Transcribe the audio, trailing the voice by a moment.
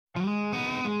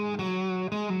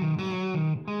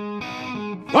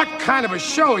What kind of a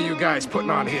show are you guys putting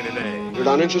on here today? You're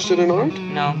not interested in art?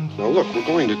 No. Now look, we're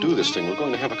going to do this thing. We're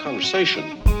going to have a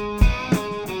conversation.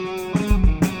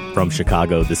 From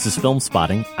Chicago, this is Film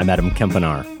Spotting. I'm Adam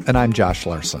Kempenaar. And I'm Josh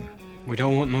Larson. We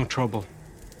don't want no trouble.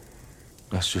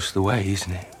 That's just the way,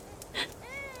 isn't it?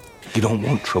 You don't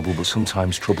want trouble, but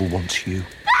sometimes trouble wants you.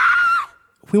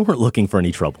 We weren't looking for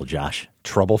any trouble, Josh.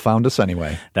 Trouble found us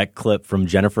anyway. That clip from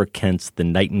Jennifer Kent's The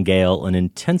Nightingale, an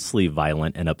intensely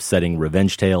violent and upsetting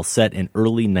revenge tale set in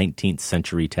early 19th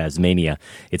century Tasmania.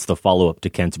 It's the follow-up to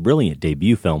Kent's brilliant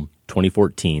debut film,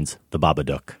 2014's The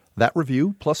Babadook. That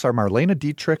review, plus our Marlene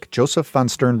Dietrich, Joseph von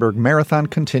Sternberg Marathon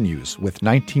continues with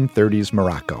 1930s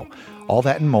Morocco. All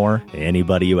that and more.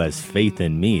 Anybody who has faith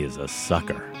in me is a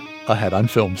sucker. Ahead on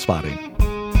Film Spotting.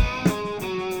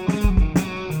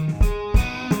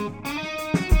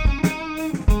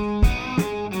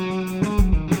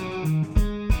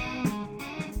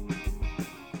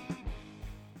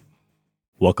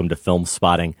 Welcome to Film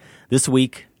Spotting. This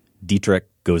week, Dietrich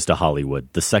Goes to Hollywood,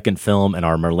 the second film in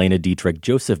our Marlene Dietrich,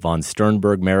 Joseph von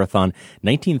Sternberg Marathon,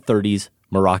 1930s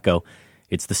Morocco.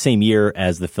 It's the same year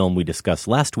as the film we discussed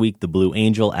last week, The Blue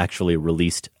Angel, actually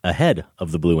released ahead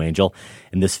of The Blue Angel.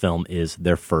 And this film is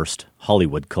their first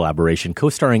Hollywood collaboration,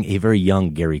 co-starring a very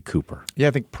young Gary Cooper. Yeah,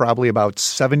 I think probably about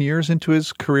 7 years into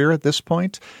his career at this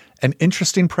point. An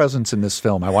interesting presence in this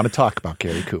film. I want to talk about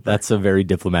Gary Cooper. That's a very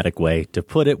diplomatic way to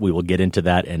put it. We will get into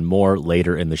that and more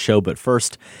later in the show. But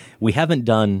first, we haven't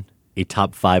done a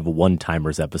top 5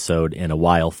 one-timers episode in a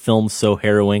while. Film so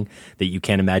harrowing that you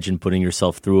can't imagine putting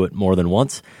yourself through it more than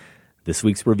once. This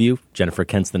week's review, Jennifer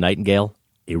Kent's The Nightingale,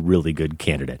 a really good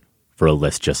candidate for a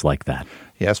list just like that.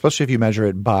 Yeah, especially if you measure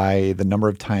it by the number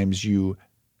of times you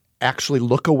actually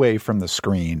look away from the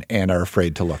screen and are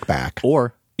afraid to look back.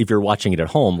 Or if you're watching it at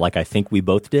home, like I think we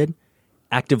both did,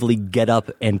 actively get up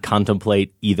and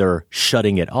contemplate either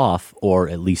shutting it off or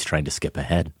at least trying to skip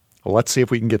ahead. Well, let's see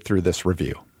if we can get through this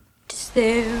review.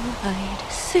 There I'd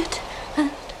sit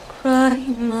and cry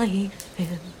my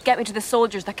fill. Get me to the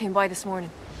soldiers that came by this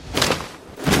morning.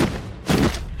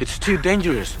 It's too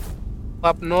dangerous.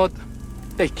 Up north,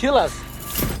 they kill us.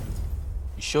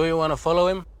 You sure you want to follow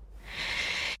him?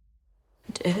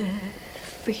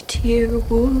 Every tear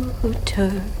would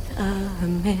turn a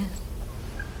man.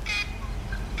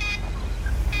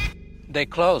 They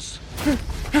close.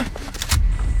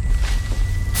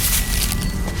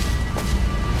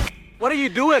 What are you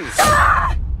doing?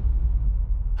 I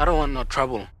don't want no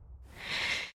trouble.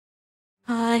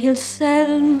 I'll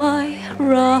sell my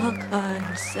rock,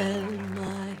 I'll sell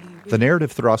my... The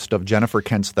narrative thrust of Jennifer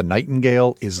Kent's The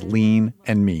Nightingale is lean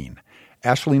and mean.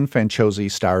 Aisling Fanchosi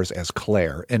stars as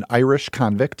Claire, an Irish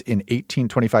convict in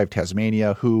 1825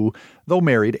 Tasmania who, though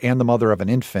married and the mother of an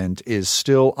infant, is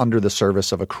still under the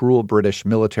service of a cruel British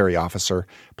military officer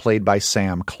played by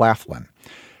Sam Claflin.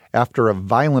 After a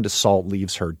violent assault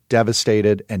leaves her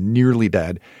devastated and nearly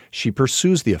dead, she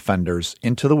pursues the offenders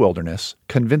into the wilderness,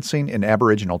 convincing an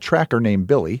Aboriginal tracker named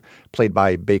Billy, played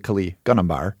by Bakeley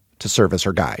Gunambar, to serve as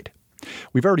her guide.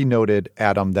 We've already noted,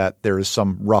 Adam, that there is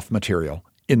some rough material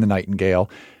in The Nightingale,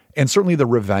 and certainly the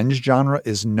revenge genre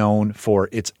is known for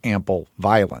its ample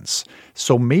violence.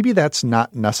 So maybe that's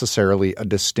not necessarily a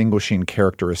distinguishing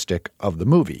characteristic of the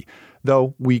movie,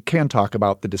 though we can talk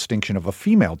about the distinction of a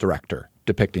female director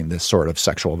depicting this sort of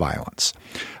sexual violence.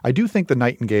 I do think The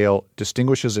Nightingale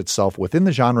distinguishes itself within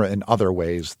the genre in other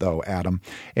ways, though, Adam,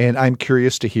 and I'm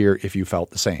curious to hear if you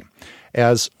felt the same.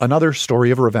 As another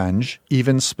story of revenge,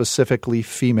 even specifically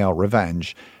female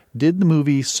revenge, did the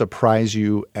movie surprise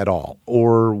you at all?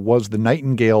 Or was The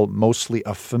Nightingale mostly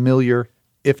a familiar,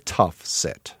 if tough,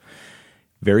 sit?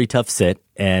 Very tough sit,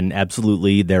 and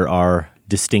absolutely there are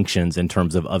distinctions in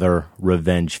terms of other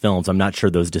revenge films. I'm not sure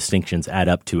those distinctions add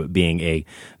up to it being a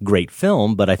great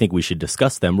film, but I think we should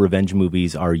discuss them. Revenge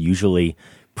movies are usually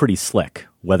pretty slick.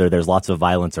 Whether there's lots of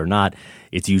violence or not,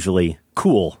 it's usually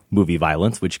cool movie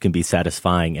violence, which can be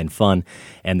satisfying and fun,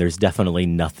 and there's definitely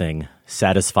nothing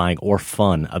satisfying or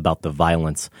fun about the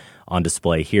violence on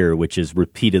display here, which is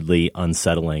repeatedly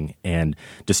unsettling and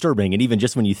disturbing. And even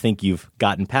just when you think you've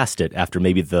gotten past it, after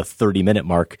maybe the 30-minute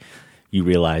mark, you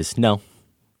realize, no,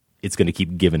 it's going to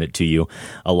keep giving it to you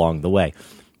along the way.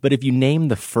 But if you name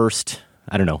the first,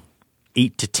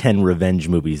 8 to 10 revenge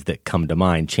movies that come to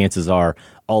mind, chances are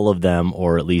all of them,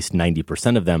 or at least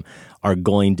 90% of them, are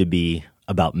going to be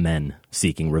about men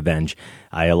seeking revenge.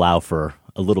 I allow for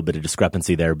a little bit of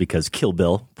discrepancy there because Kill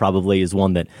Bill probably is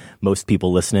one that most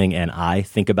people listening and I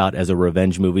think about as a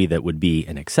revenge movie that would be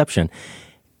an exception.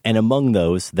 And among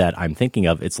those that I'm thinking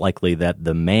of, it's likely that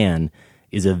the man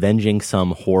is avenging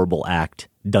some horrible act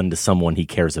done to someone he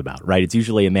cares about, right? It's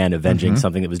usually a man avenging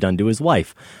something that was done to his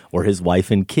wife or his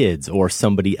wife and kids or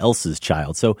somebody else's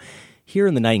child. So here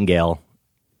in The Nightingale,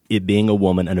 it being a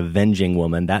woman, an avenging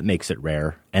woman, that makes it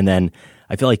rare. And then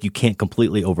I feel like you can't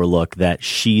completely overlook that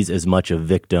she's as much a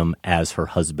victim as her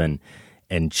husband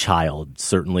and child.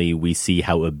 Certainly we see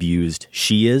how abused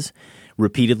she is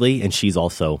repeatedly, and she's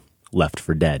also left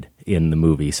for dead in the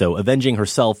movie. So avenging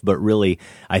herself, but really,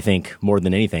 I think more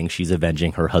than anything, she's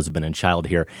avenging her husband and child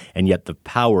here. And yet the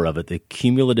power of it, the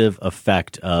cumulative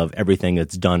effect of everything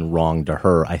that's done wrong to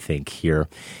her, I think here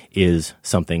is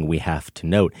something we have to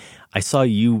note. I saw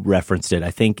you referenced it,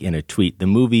 I think, in a tweet. The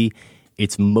movie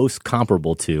it's most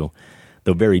comparable to,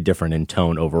 though very different in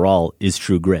tone overall, is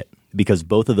True Grit. Because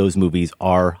both of those movies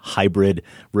are hybrid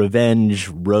revenge,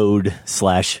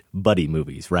 road/buddy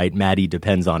movies, right? Maddie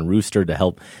depends on Rooster to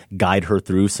help guide her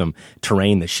through some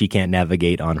terrain that she can't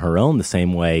navigate on her own, the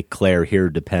same way Claire here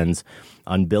depends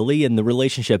on Billy. And the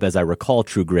relationship, as I recall,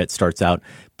 True Grit starts out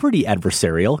pretty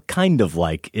adversarial, kind of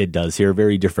like it does here,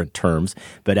 very different terms,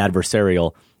 but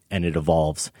adversarial, and it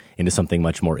evolves into something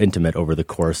much more intimate over the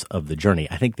course of the journey.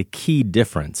 I think the key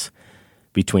difference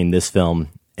between this film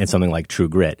and something like True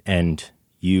Grit, and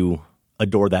you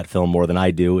adore that film more than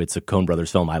I do. It's a Coen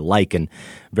Brothers film I like and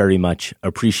very much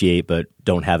appreciate, but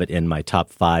don't have it in my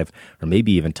top 5 or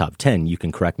maybe even top 10. You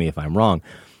can correct me if I'm wrong.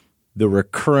 The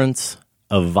recurrence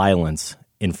of violence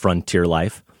in frontier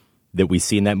life that we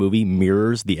see in that movie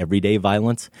mirrors the everyday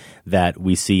violence that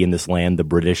we see in this land the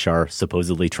British are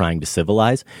supposedly trying to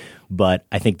civilize. But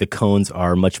I think the Coens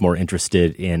are much more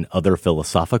interested in other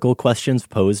philosophical questions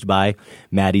posed by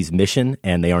Maddie's mission,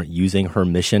 and they aren't using her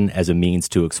mission as a means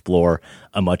to explore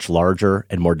a much larger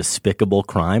and more despicable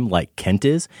crime like Kent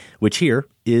is, which here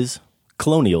is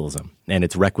colonialism and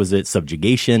its requisite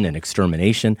subjugation and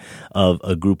extermination of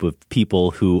a group of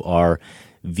people who are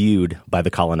viewed by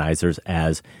the colonizers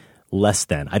as less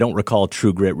than. I don't recall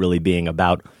True Grit really being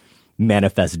about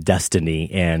manifest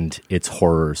destiny and its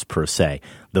horrors per se.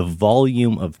 The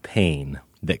volume of pain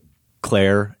that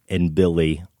Claire and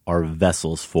Billy are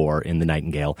vessels for in The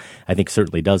Nightingale, I think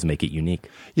certainly does make it unique.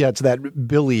 Yeah, it's that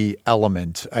Billy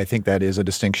element. I think that is a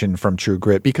distinction from True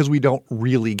Grit because we don't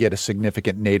really get a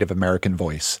significant Native American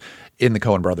voice in the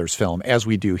Coen Brothers film as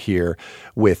we do here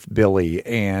with Billy.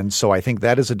 And so I think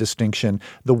that is a distinction.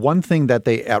 The one thing that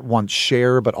they at once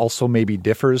share but also maybe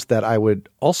differs that I would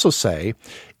also say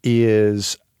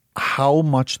is how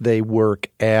much they work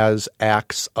as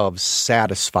acts of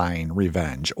satisfying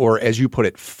revenge, or as you put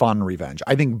it, fun revenge.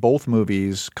 I think both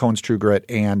movies, Coen's True Grit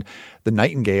and The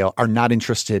Nightingale, are not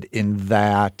interested in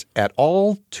that at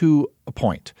all to a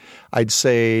point. I'd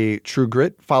say True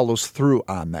Grit follows through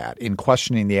on that in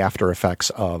questioning the after effects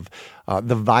of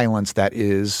the violence that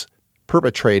is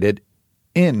perpetrated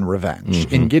in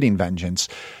revenge, in getting vengeance.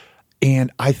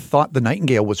 And I thought The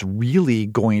Nightingale was really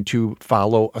going to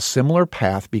follow a similar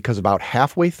path because about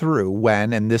halfway through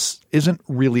when, and this isn't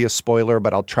really a spoiler,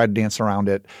 but I'll try to dance around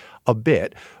it a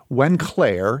bit, when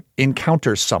Claire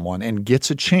encounters someone and gets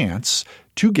a chance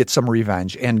to get some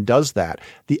revenge and does that,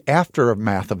 the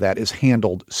aftermath of that is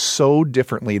handled so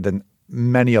differently than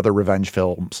many other revenge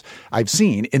films I've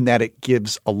seen in that it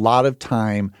gives a lot of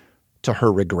time to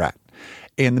her regret.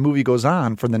 And the movie goes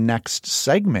on for the next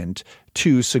segment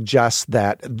to suggest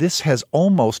that this has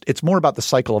almost – it's more about the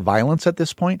cycle of violence at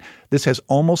this point. This has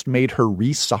almost made her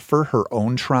re-suffer her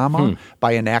own trauma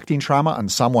by enacting trauma on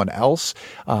someone else.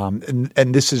 And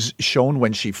this is shown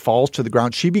when she falls to the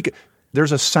ground.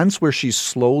 There's a sense where she's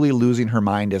slowly losing her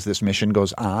mind as this mission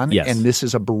goes on. Yes. And this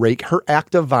is a break – her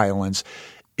act of violence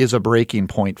is a breaking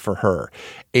point for her.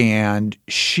 And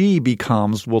she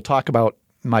becomes – we'll talk about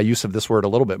my use of this word a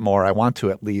little bit more, I want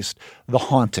to at least, the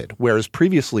haunted. Whereas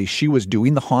previously she was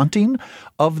doing the haunting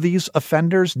of these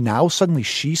offenders. Now suddenly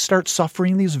she starts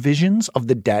suffering these visions of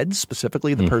the dead,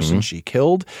 specifically the person she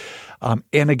killed.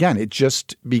 And again, it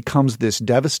just becomes this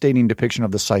devastating depiction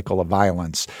of the cycle of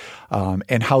violence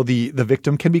and how the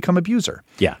victim can become abuser.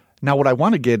 Yeah. Now, what I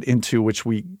want to get into, which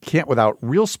we can't without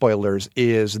real spoilers,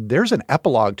 is there's an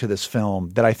epilogue to this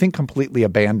film that I think completely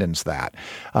abandons that.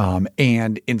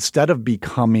 And instead of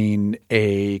becoming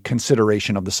a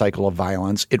consideration of the cycle of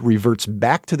violence, it reverts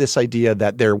back to this idea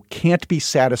that there can't be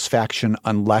satisfaction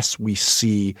unless we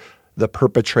see the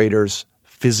perpetrators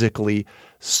physically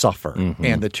suffer.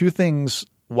 And the two things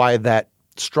why that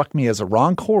struck me as a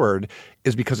wrong chord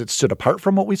is because it stood apart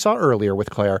from what we saw earlier with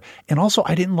Claire. And also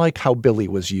I didn't like how Billy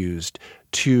was used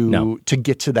to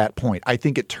get to that point. I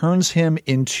think it turns him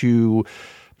into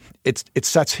it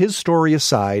sets his story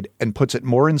aside and puts it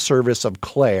more in service of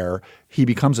Claire. He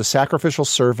becomes a sacrificial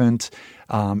servant.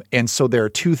 And so there are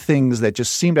two things that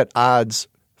just seemed at odds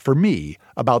for me,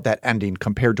 about that ending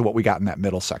compared to what we got in that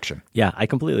middle section. Yeah, I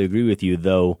completely agree with you,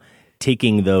 though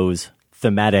taking those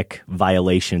thematic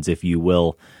violations, if you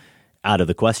will, out of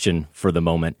the question for the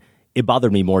moment, it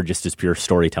bothered me more just as pure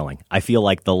storytelling. I feel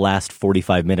like the last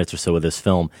 45 minutes or so of this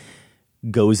film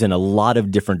goes in a lot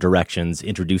of different directions,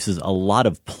 introduces a lot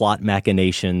of plot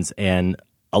machinations and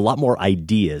a lot more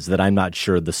ideas that I'm not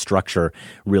sure the structure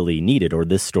really needed or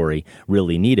this story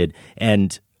really needed.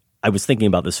 And I was thinking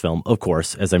about this film, of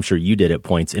course, as I'm sure you did at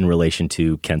points in relation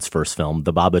to Kent's first film,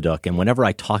 The Babadook. And whenever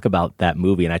I talk about that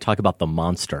movie and I talk about the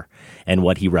monster and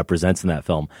what he represents in that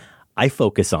film, I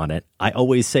focus on it. I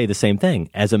always say the same thing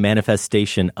as a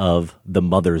manifestation of the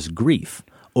mother's grief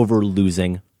over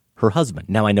losing her husband.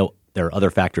 Now, I know there are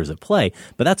other factors at play,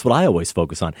 but that's what I always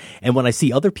focus on. And when I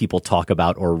see other people talk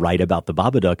about or write about the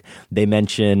Babadook, they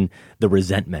mention the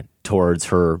resentment towards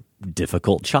her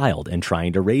difficult child and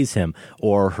trying to raise him,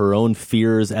 or her own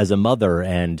fears as a mother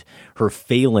and her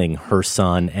failing her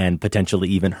son and potentially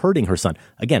even hurting her son.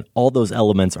 Again, all those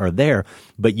elements are there,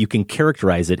 but you can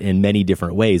characterize it in many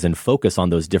different ways and focus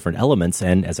on those different elements.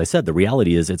 And as I said, the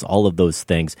reality is it's all of those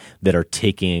things that are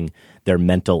taking their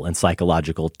mental and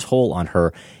psychological toll on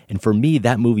her. And for me,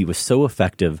 that movie was so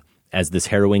effective as this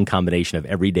harrowing combination of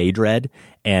everyday dread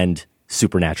and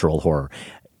supernatural horror.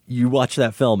 You watch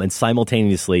that film and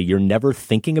simultaneously you're never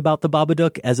thinking about the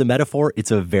Babadook as a metaphor.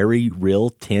 It's a very real,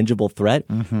 tangible threat,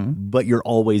 but you're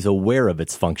always aware of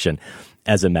its function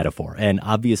as a metaphor. And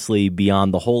obviously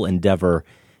beyond the whole endeavor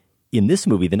in this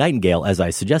movie, The Nightingale, as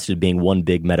I suggested, being one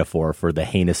big metaphor for the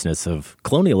heinousness of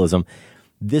colonialism,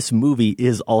 this movie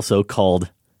is also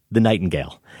called The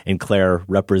Nightingale. And Claire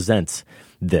represents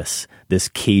this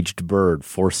caged bird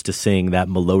forced to sing that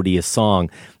melodious song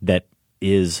that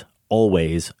is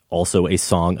always also a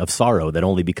song of sorrow that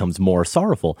only becomes more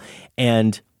sorrowful.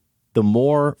 And the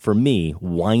more, for me,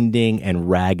 winding and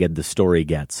ragged the story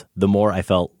gets, the more I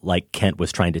felt like Kent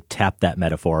was trying to tap that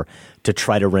metaphor to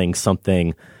try to wring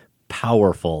something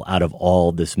powerful out of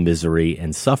all this misery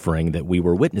and suffering that we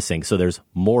were witnessing. So there's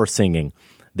more singing.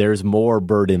 There's more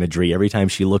bird imagery. Every time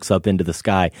she looks up into the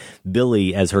sky,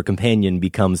 Billy, as her companion,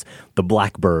 becomes the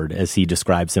blackbird, as he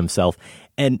describes himself.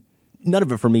 And none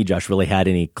of it for me, Josh, really had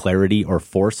any clarity or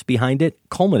force behind it,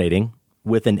 culminating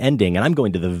with an ending, and I'm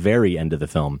going to the very end of the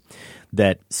film,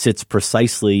 that sits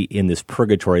precisely in this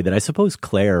purgatory that I suppose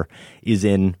Claire is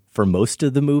in for most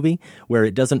of the movie, where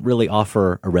it doesn't really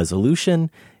offer a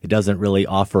resolution. It doesn't really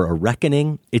offer a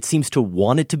reckoning. It seems to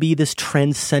want it to be this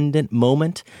transcendent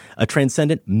moment, a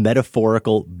transcendent,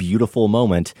 metaphorical, beautiful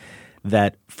moment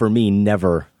that for me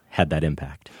never had that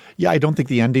impact. Yeah, I don't think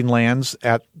the ending lands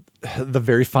at the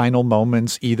very final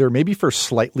moments either, maybe for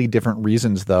slightly different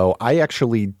reasons, though. I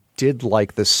actually did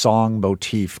like the song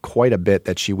motif quite a bit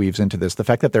that she weaves into this. The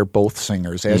fact that they're both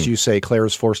singers. As you say, Claire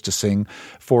is forced to sing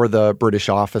for the British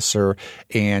officer,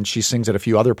 and she sings at a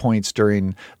few other points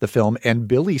during the film, and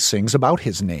Billy sings about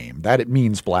his name, that it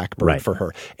means blackbird for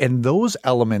her. And those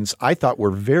elements I thought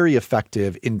were very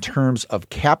effective in terms of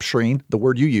capturing, the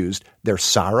word you used, their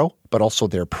sorrow, but also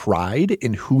their pride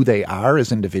in who they are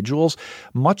as individuals,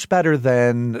 much better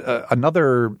than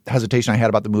another hesitation I had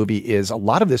about the movie is a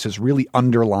lot of this is really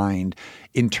underlined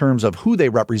in terms of who they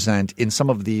represent in some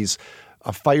of these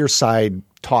fireside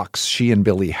talks she and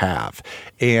Billy have.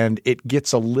 And it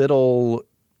gets a little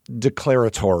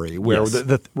declaratory where so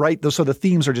the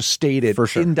themes are just stated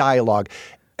in dialogue.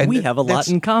 And we have a lot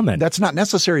in common. That's not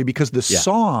necessary because the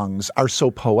songs are so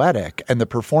poetic and the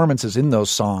performances in those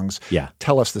songs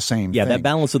tell us the same thing. Yeah, that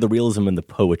balance of the realism and the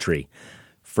poetry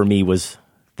for me was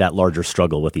that larger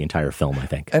struggle with the entire film, I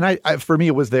think. And for me,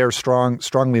 it was there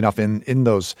strongly enough in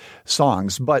those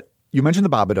songs. But you mentioned the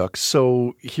Babadook.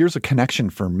 So here's a connection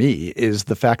for me is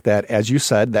the fact that, as you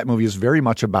said, that movie is very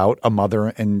much about a mother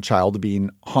and child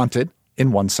being haunted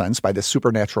in one sense by this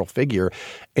supernatural figure.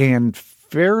 And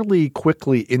fairly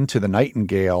quickly into The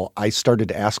Nightingale, I started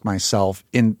to ask myself,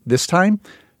 in this time,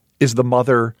 is the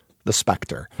mother the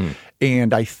specter?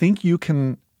 And I think you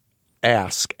can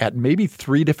ask at maybe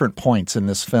 3 different points in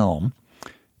this film,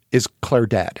 is Claire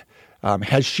dead?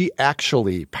 Has she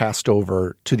actually passed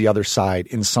over to the other side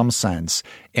in some sense,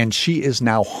 and she is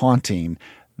now haunting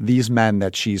these men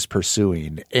that she's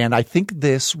pursuing? And I think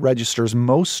this registers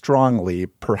most strongly,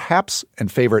 perhaps,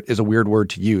 and favorite is a weird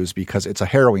word to use because it's a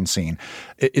harrowing scene.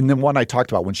 In the one I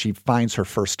talked about, when she finds her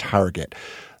first target,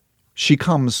 she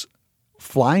comes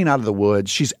flying out of the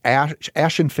woods. She's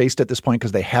ashen-faced at this point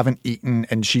because they haven't eaten,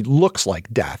 and she looks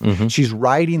like death. She's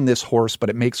riding this horse,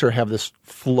 but it makes her have this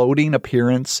floating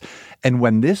appearance. And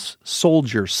when this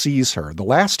soldier sees her, the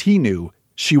last he knew,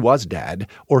 she was dead,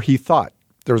 or he thought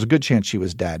there was a good chance she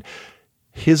was dead.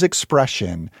 his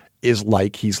expression is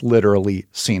like he's literally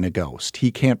seen a ghost. He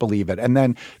can't believe it. And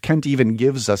then Kent even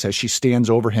gives us, as she stands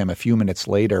over him a few minutes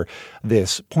later,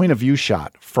 this point of view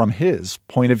shot from his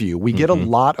point of view. We get a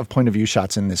lot of point of view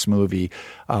shots in this movie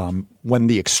when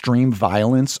the extreme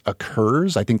violence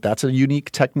occurs. I think that's a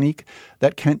unique technique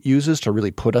that Kent uses to really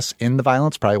put us in the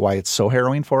violence, probably why it's so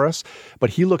harrowing for us.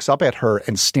 But he looks up at her,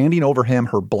 and standing over him,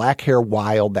 her black hair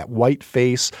wild, that white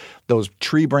face, those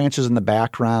tree branches in the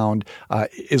background,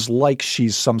 is like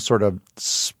she's some sort of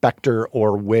specter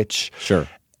or witch. Sure.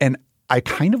 And I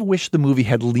kind of wish the movie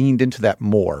had leaned into that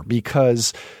more,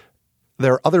 because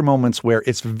there are other moments where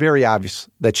it's very obvious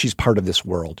that she's part of this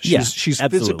world. She's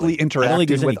physically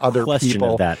interacting with other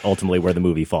people. Of that ultimately where the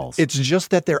movie falls. It's just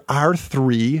that there are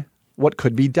 3 what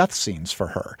could be death scenes for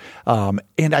her.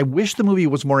 And I wish the movie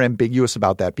was more ambiguous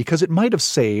about that, because it might have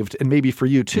saved, and maybe for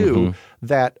you too,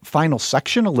 that final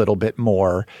section a little bit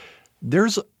more.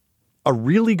 There's a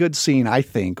really good scene, I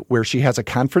think, where she has a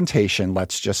confrontation,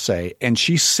 let's just say, and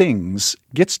she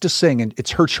gets to sing, and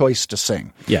it's her choice to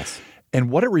sing. Yes. And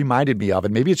what it reminded me of,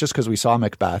 and maybe it's just because we saw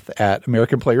Macbeth at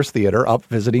American Players Theater up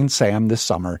visiting Sam this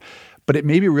summer, but it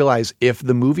made me realize if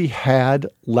the movie had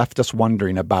left us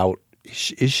wondering about,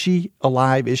 is she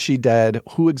alive? Is she dead?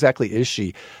 Who exactly is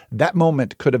she? That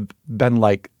moment could have been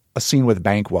like a scene with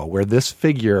Banquo, where this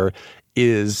figure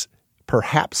is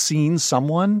perhaps seeing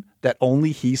someone that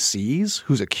only he sees,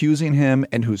 who's accusing him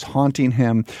and who's haunting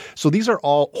him. So these are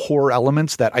all horror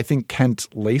elements that I think Kent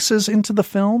laces into the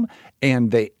film, and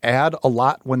they add a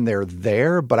lot when they're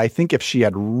there. But I think if she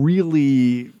had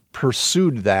really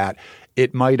pursued that,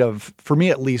 it might have, for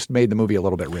me at least, made the movie a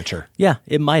little bit richer. Yeah,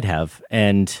 it might have.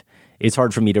 And it's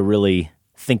hard for me to really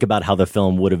think about how the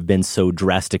film would have been so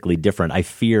drastically different. I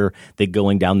fear that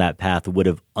going down that path would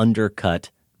have undercut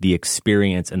the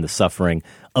experience and the suffering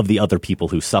of the other people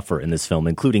who suffer in this film,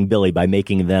 including Billy, by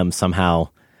making them somehow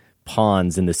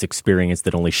pawns in this experience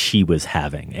that only she was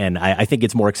having. And I think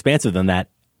it's more expansive than that.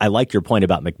 I like your point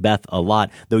about Macbeth a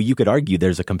lot, though you could argue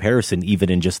there's a comparison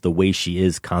even in just the way she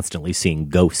is constantly seeing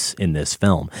ghosts in this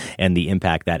film and the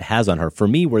impact that has on her. For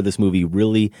me, where this movie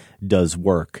really does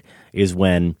work is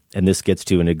when, and this gets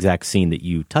to an exact scene that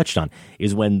you touched on,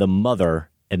 is when the mother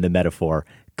and the metaphor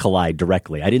collide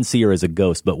directly. I didn't see her as a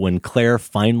ghost, but when Claire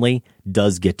finally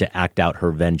does get to act out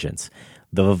her vengeance,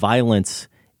 the violence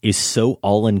is so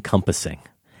all-encompassing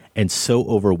and so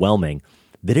overwhelming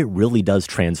that it really does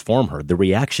transform her. The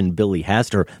reaction Billy has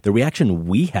to her, the reaction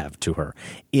we have to her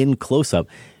in close-up,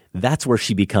 that's where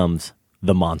she becomes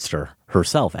the monster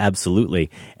herself,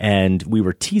 absolutely. And we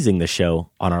were teasing the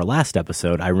show on our last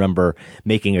episode. I remember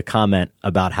making a comment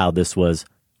about how this was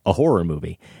a horror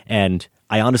movie. And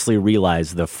I honestly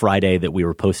realized the Friday that we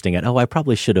were posting it, I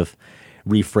probably should have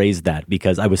rephrased that,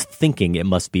 because I was thinking it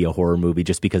must be a horror movie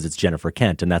just because it's Jennifer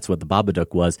Kent, and that's what The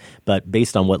Babadook was. But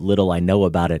based on what little I know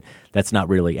about it, that's not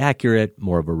really accurate.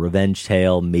 More of a revenge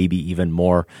tale, maybe even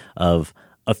more of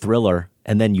a thriller.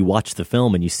 And then you watch the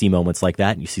film and you see moments like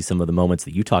that, and you see some of the moments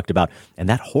that you talked about, and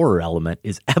that horror element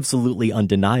is absolutely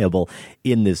undeniable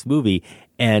in this movie.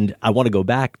 And I want to go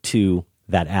back to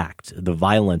that act, the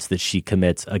violence that she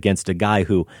commits against a guy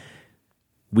who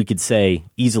we could say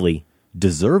easily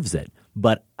deserves it.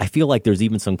 But I feel like there's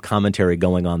even some commentary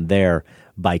going on there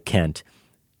by Kent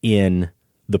in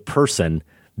the person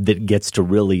that gets to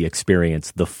really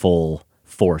experience the full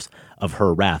force of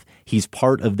her wrath. He's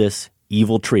part of this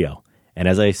evil trio. And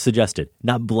as I suggested,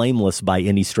 not blameless by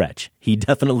any stretch. He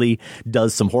definitely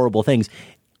does some horrible things.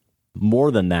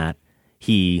 More than that,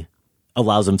 he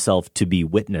allows himself to be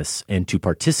witness and to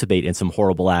participate in some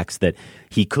horrible acts that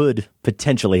he could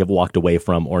potentially have walked away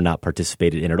from or not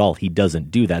participated in at all. He doesn't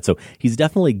do that. So he's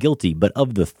definitely guilty. But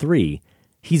of the 3,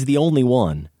 he's the only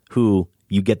one who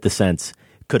you get the sense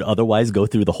could otherwise go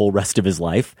through the whole rest of his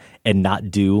life and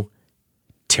not do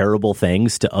terrible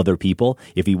things to other people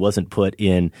if he wasn't put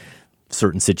in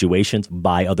certain situations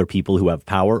by other people who have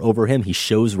power over him. He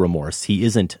shows remorse. He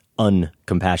isn't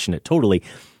uncompassionate totally.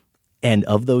 And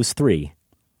of those 3,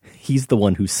 he's the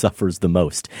one who suffers the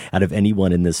most out of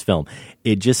anyone in this film.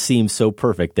 It just seems so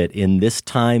perfect that in this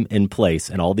time and place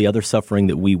and all the other suffering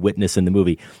that we witness in the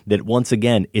movie, that once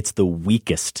again, it's the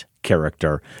weakest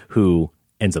character who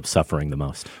ends up suffering the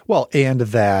most. Well, and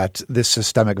that this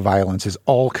systemic violence is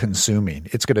all-consuming.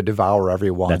 It's going to devour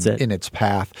everyone in its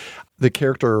path. The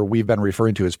character we've been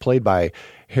referring to is played by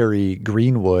Harry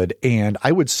Greenwood, and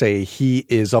I would say he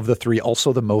is, of the 3,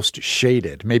 also the most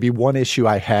shaded. Maybe one issue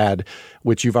I had,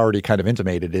 which you've already kind of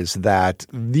intimated, is that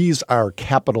these are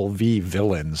capital V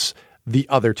villains the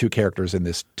other two characters in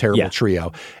this terrible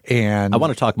trio. And I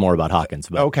want to talk more about Hawkins.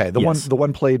 But okay, the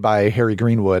one played by Harry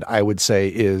Greenwood, I would say,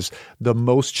 is the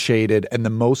most shaded and the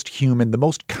most human, the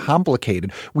most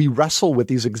complicated. We wrestle with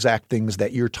these exact things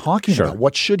that you're talking about.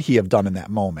 What should he have done in that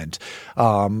moment?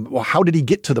 How did he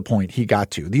get to the point he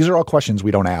got to? These are all questions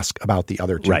we don't ask about the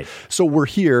other two. Right. So we're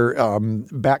here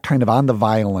back kind of on the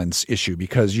violence issue,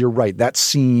 because you're right. That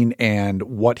scene and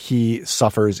what he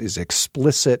suffers is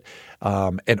explicit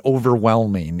and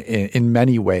overwhelming in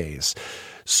many ways.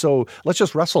 So let's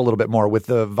just wrestle a little bit more with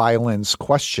the violence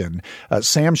question.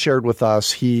 Sam shared with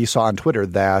us, he saw on Twitter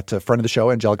that a friend of the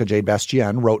show, Angelica Jade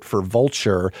Bastien, wrote for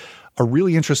Vulture a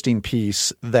really interesting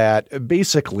piece that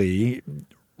basically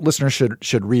listeners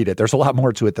should read it. There's a lot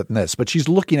more to it than this, but she's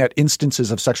looking at instances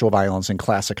of sexual violence in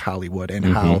classic Hollywood and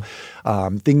how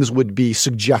things would be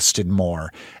suggested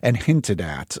more and hinted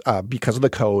at because of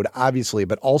the code, obviously,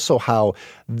 but also how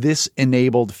this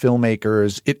enabled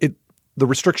filmmakers, the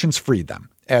restrictions freed them,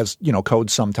 as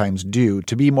codes sometimes do,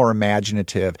 to be more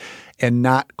imaginative and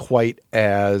not quite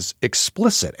as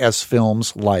explicit as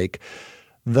films like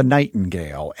The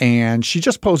Nightingale. And she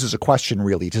just poses a question,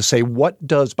 really, to say, what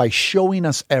does, by showing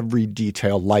us every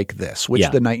detail like this, which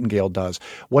The Nightingale does,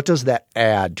 what does that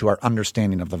add to our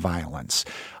understanding of the violence?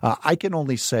 I can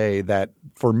only say that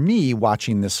for me,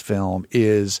 watching this film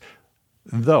is,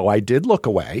 though I did look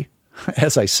away,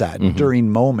 as I said, during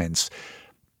moments,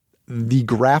 the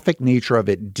graphic nature of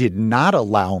it did not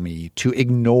allow me to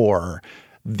ignore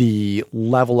the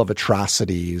level of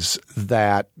atrocities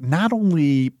that not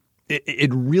only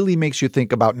it really makes you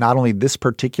think about not only this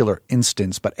particular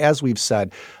instance, but as we've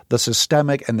said, the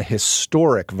systemic and the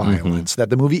historic violence that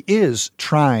the movie is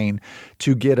trying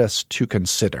to get us to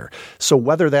consider. So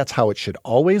whether that's how it should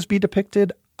always be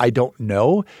depicted, I don't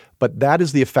know, but that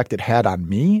is the effect it had on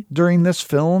me during this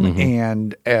film.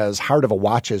 And as hard of a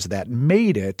watch as that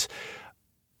made it,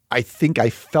 I think I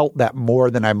felt that more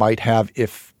than I might have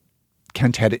if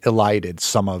Kent had elided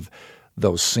some of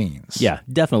those scenes. Yeah,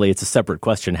 definitely. It's a separate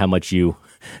question how much you,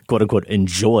 quote unquote,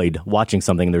 enjoyed watching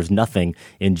something. There's nothing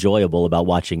enjoyable about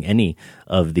watching any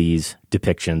of these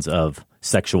depictions of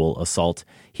sexual assault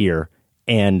here,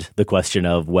 and the question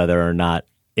of whether or not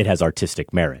it has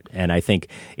artistic merit. And I think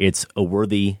it's a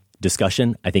worthy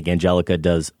discussion. I think Angelica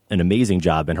does an amazing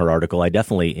job in her article. I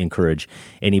definitely encourage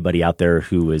anybody out there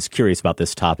who is curious about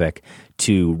this topic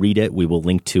to read it. We will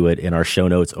link to it in our show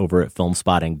notes over at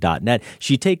filmspotting.net.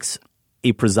 She takes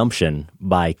a presumption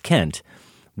by Kent,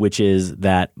 which is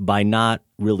that by not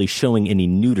really showing any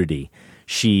nudity,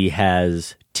 she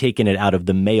has taken it out of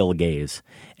the male gaze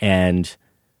and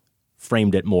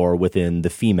framed it more within the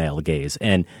female gaze.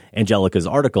 And Angelica's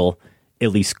article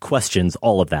at least questions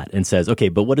all of that and says, okay,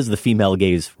 but what does the female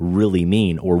gaze really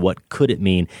mean, or what could it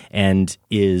mean, and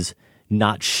is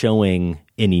not showing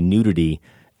any nudity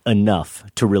enough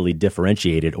to really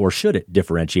differentiate it, or should it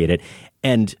differentiate it?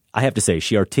 And I have to say,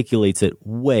 she articulates it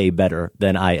way better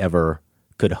than I ever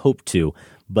could hope to.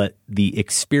 But the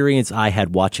experience I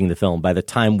had watching the film, by the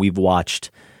time we've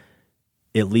watched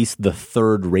at least the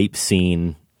third rape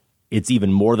scene, it's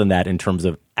even more than that in terms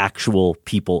of actual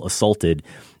people assaulted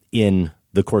in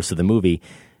the course of the movie,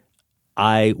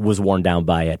 I was worn down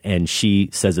by it. And she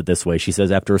says it this way. She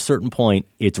says, after a certain point,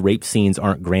 its rape scenes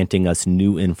aren't granting us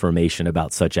new information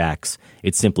about such acts.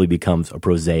 It simply becomes a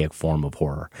prosaic form of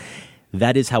horror.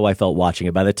 That is how I felt watching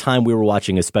it. By the time we were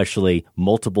watching, especially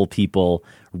multiple people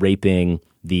raping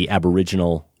the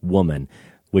Aboriginal woman,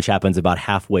 which happens about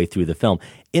halfway through the film,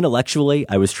 intellectually,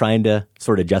 I was trying to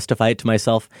sort of justify it to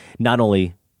myself. Not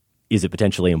only is it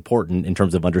potentially important in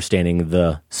terms of understanding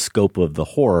the scope of the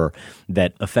horror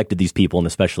that affected these people, and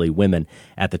especially women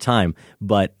at the time,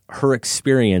 but her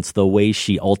experience, the way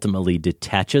she ultimately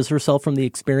detaches herself from the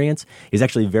experience, is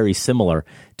actually very similar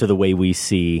to the way we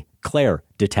see Claire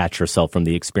detach herself from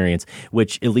the experience,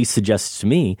 which at least suggests to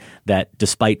me that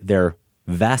despite their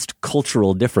vast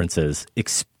cultural differences,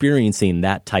 experiencing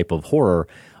that type of horror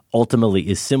ultimately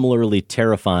is similarly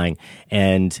terrifying,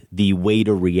 and the way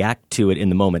to react to it in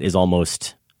the moment is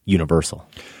almost universal.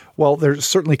 Well, they're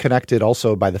certainly connected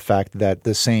also by the fact that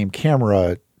the same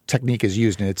camera technique is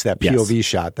used, and it's that POV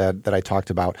shot that I talked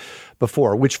about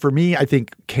before, which for me I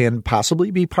think can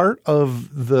possibly be part of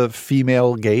the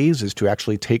female gaze, is to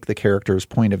actually take the character's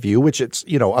point of view, which it's,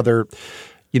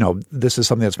 this is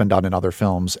something that's been done in other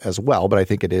films as well, but I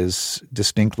think it is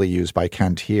distinctly used by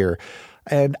Kent here.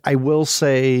 And I will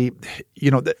say,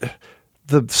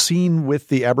 the scene with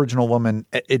the Aboriginal woman,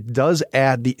 it does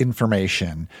add the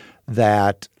information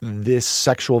that this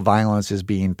sexual violence is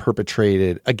being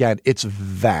perpetrated. Again, it's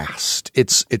vast.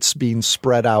 It's being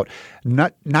spread out,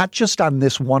 not just on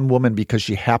this one woman because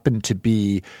she happened to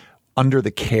be under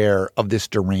the care of this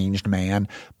deranged man,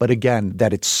 but again,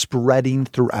 that it's spreading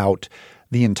throughout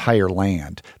the entire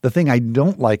land. The thing I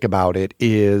don't like about it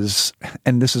is,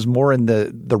 and this is more in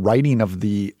the writing of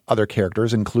the other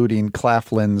characters, including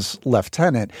Claflin's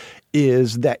lieutenant,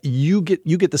 is that you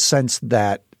get the sense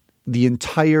that the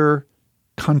entire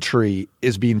country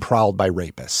is being prowled by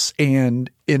rapists. And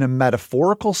in a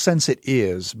metaphorical sense it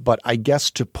is, but I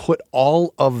guess to put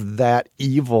all of that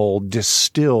evil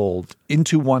distilled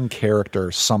into one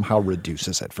character somehow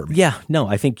reduces it for me. Yeah, no,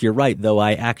 I think you're right, though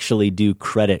I actually do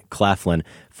credit Claflin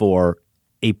for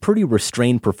a pretty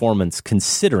restrained performance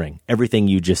considering everything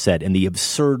you just said and the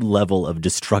absurd level of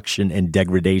destruction and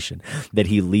degradation that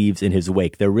he leaves in his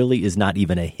wake. There really is not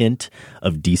even a hint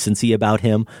of decency about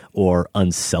him or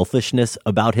unselfishness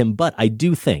about him. But I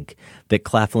do think that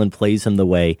Claflin plays him the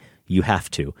way you have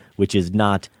to, which is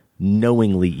not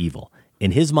knowingly evil.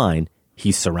 In his mind,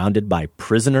 he's surrounded by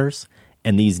prisoners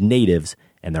and these natives,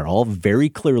 and they're all very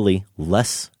clearly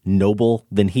less noble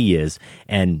than he is,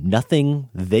 and nothing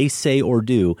they say or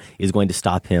do is going to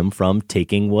stop him from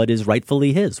taking what is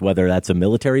rightfully his, whether that's a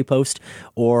military post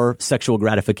or sexual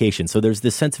gratification. So there's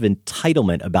this sense of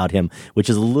entitlement about him, which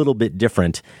is a little bit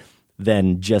different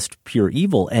than just pure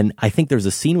evil. And I think there's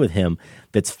a scene with him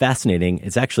that's fascinating.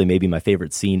 It's actually maybe my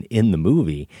favorite scene in the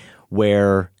movie,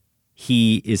 where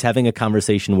he is having a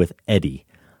conversation with Eddie,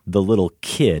 the little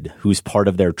kid who's part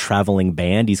of their traveling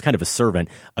band. He's kind of a servant.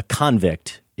 A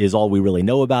convict is all we really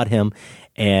know about him,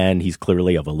 and he's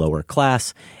clearly of a lower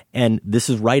class. And this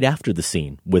is right after the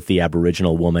scene with the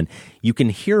Aboriginal woman. You can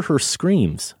hear her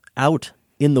screams out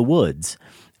in the woods,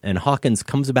 and Hawkins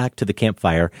comes back to the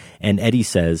campfire, and Eddie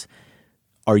says,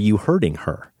 "Are you hurting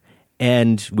her?"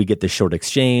 And we get this short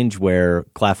exchange where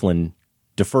Claflin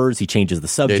defers. He changes the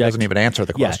subject. He doesn't even answer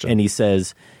the question. Yeah, and he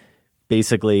says,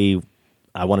 basically,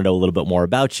 "I want to know a little bit more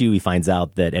about you." He finds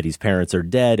out that Eddie's parents are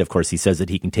dead. Of course, he says that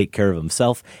he can take care of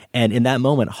himself. And in that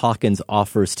moment, Hawkins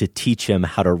offers to teach him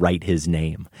how to write his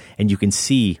name. And you can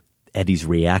see Eddie's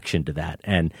reaction to that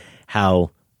and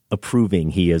how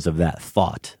approving he is of that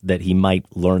thought, that he might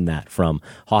learn that from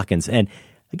Hawkins. And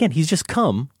again, he's just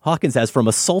come, Hawkins has, from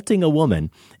assaulting a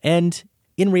woman. And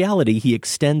in reality, he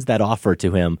extends that offer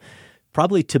to him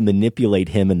probably to manipulate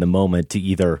him in the moment to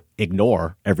either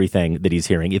ignore everything that he's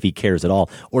hearing, if he cares at all,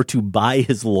 or to buy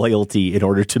his loyalty in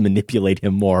order to manipulate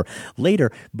him more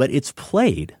later. But it's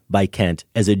played by Kent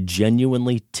as a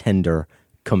genuinely tender,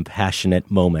 compassionate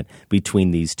moment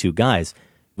between these two guys,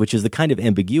 which is the kind of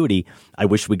ambiguity I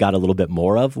wish we got a little bit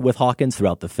more of with Hawkins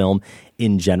throughout the film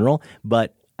in general.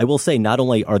 But I will say, not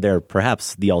only are there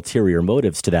perhaps the ulterior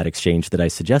motives to that exchange that I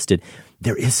suggested,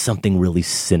 there is something really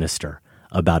sinister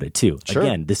about it too. Sure.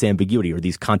 Again, this ambiguity or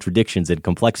these contradictions and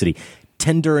complexity,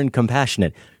 tender and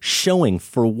compassionate, showing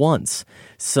for once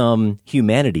some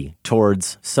humanity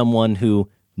towards someone who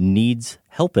needs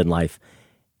help in life.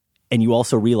 And you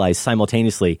also realize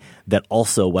simultaneously that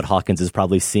also what Hawkins is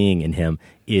probably seeing in him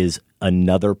is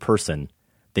another person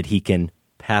that he can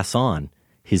pass on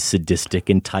his sadistic,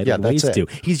 entitled ways to.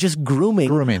 He's just grooming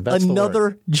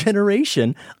another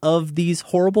generation of these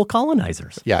horrible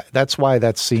colonizers. Yeah, that's why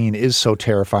that scene is so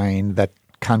terrifying. That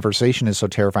conversation is so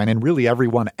terrifying. And really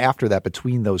everyone after that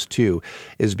between those two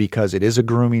is because it is a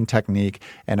grooming technique.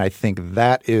 And I think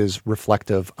that is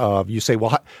reflective of, you say,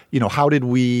 well, how did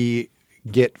we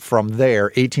get from there,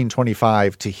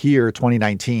 1825 to here,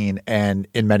 2019, and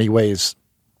in many ways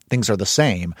things are the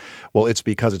same? Well, it's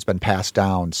because it's been passed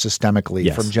down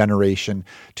systemically from generation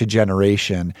to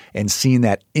generation, and seeing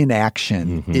that in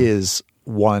action is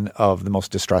one of the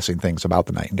most distressing things about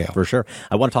the Nightingale. For sure.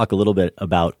 I want to talk a little bit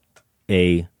about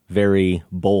a very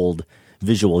bold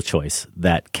visual choice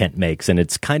that Kent makes, and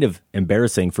it's kind of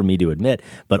embarrassing for me to admit,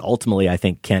 but ultimately I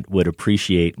think Kent would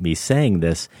appreciate me saying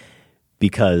this,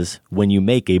 because when you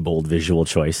make a bold visual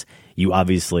choice, you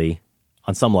obviously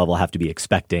on some level have to be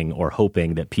expecting or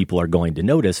hoping that people are going to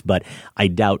notice. But I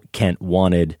doubt Kent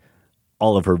wanted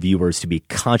all of her viewers to be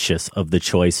conscious of the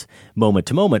choice moment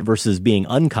to moment versus being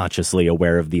unconsciously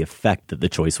aware of the effect that the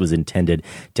choice was intended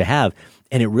to have.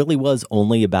 And it really was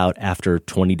only about after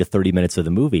 20 to 30 minutes of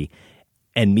the movie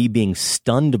and me being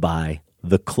stunned by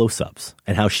the close-ups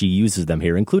and how she uses them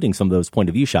here, including some of those point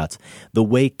of view shots, the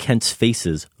way Kent's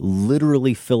faces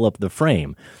literally fill up the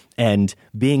frame, and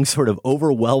being sort of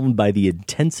overwhelmed by the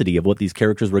intensity of what these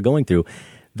characters were going through,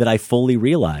 that I fully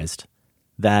realized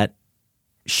that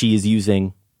she is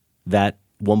using that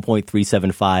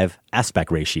 1.375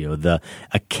 aspect ratio, the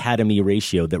Academy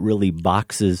ratio that really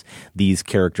boxes these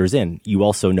characters in. You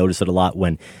also notice it a lot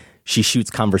when she shoots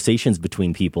conversations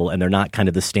between people and they're not kind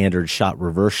of the standard shot,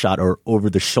 reverse shot, or over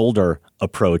the shoulder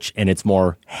approach, and it's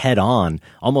more head on,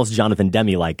 almost Jonathan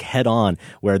Demme-like head on,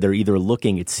 where they're either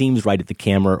looking, it seems, right at the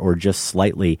camera or just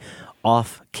slightly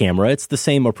off camera. It's the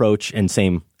same approach and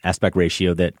same aspect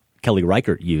ratio that Kelly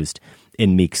Reichardt used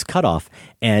in Meek's Cutoff.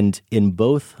 And in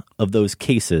both of those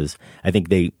cases, I think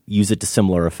they use it to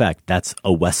similar effect. That's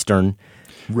a Western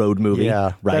road movie,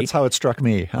 yeah, right? That's how it struck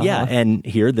me. Uh-huh. Yeah, and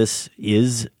here this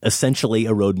is essentially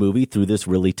a road movie through this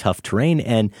really tough terrain.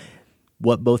 And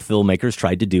what both filmmakers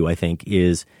tried to do, I think,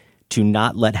 is to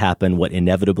not let happen what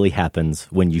inevitably happens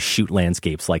when you shoot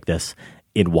landscapes like this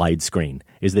in widescreen,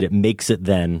 is that it makes it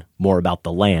then more about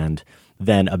the land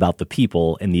than about the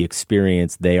people and the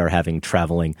experience they are having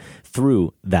traveling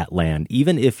through that land.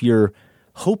 Even if you're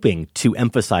hoping to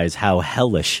emphasize how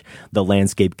hellish the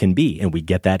landscape can be, and we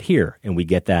get that here, and we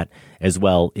get that as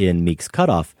well in Meek's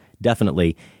Cutoff,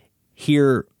 definitely.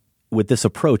 Here, with this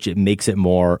approach, it makes it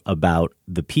more about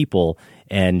the people,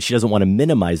 and she doesn't want to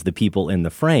minimize the people in the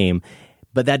frame,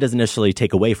 but that doesn't necessarily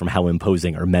take away from how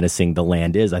imposing or menacing the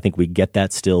land is. I think we get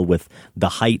that still with the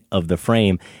height of the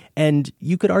frame. And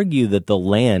you could argue that the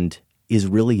land is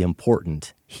really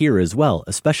important here as well,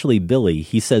 especially Billy.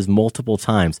 He says multiple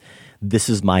times, "This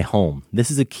is my home." This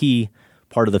is a key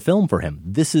part of the film for him.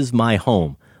 This is my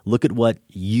home. Look at what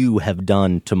you have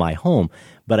done to my home.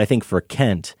 But I think for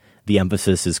Kent, the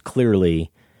emphasis is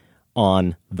clearly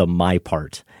on the my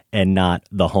part and not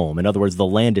the home. In other words, the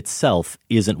land itself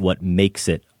isn't what makes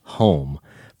it home.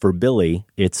 For Billy,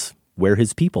 it's where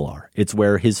his people are. It's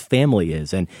where his family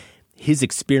is. And his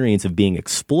experience of being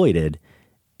exploited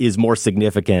is more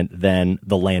significant than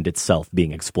the land itself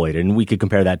being exploited. And we could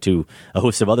compare that to a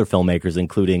host of other filmmakers,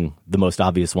 including the most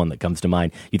obvious one that comes to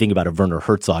mind. You think about a Werner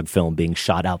Herzog film being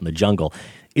shot out in the jungle.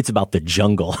 It's about the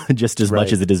jungle just as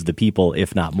much as it is the people,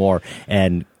 if not more.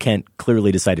 And Kent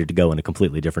clearly decided to go in a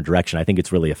completely different direction. I think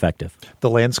it's really effective. The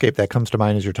landscape that comes to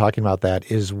mind as you're talking about that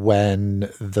is when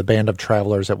the band of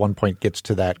travelers at one point gets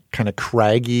to that kind of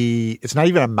craggy, it's not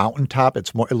even a mountaintop.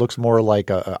 It looks more like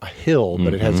a hill,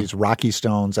 but it has these rocky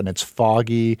stones and it's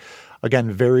foggy. Again,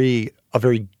 a very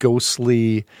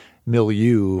ghostly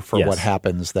milieu for what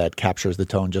happens that captures the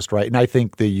tone just right. And I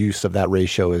think the use of that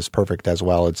ratio is perfect as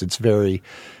well. It's very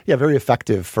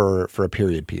effective for a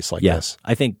period piece like this.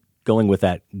 I think going with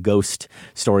that ghost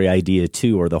story idea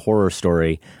too, or the horror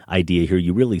story idea here,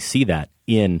 you really see that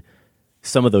in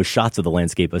some of those shots of the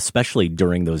landscape, especially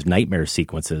during those nightmare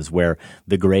sequences where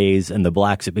the grays and the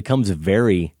blacks, it becomes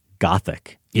very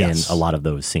gothic in a lot of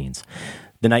those scenes.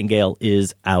 The Nightingale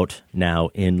is out now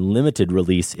in limited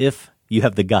release. If you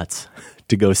have the guts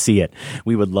to go see it,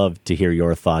 we would love to hear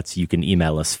your thoughts. You can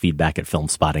email us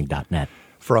feedback@filmspotting.net.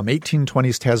 From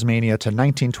 1820s Tasmania to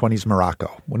 1920s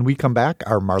Morocco. When we come back,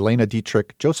 our Marlene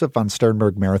Dietrich Joseph von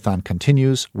Sternberg Marathon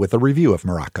continues with a review of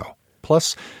Morocco.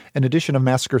 Plus, an edition of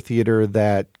Massacre Theatre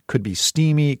that could be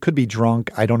steamy, could be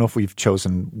drunk. I don't know if we've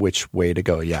chosen which way to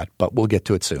go yet, but we'll get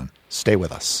to it soon. Stay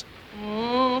with us.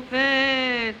 On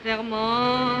fait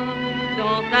serment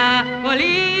dans ta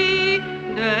folie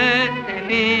de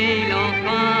s'aimer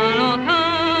longtemps,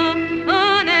 longtemps.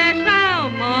 On est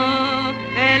charmant,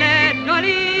 elle est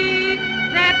jolie,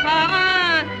 c'est par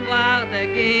un soir de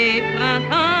gai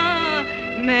printemps.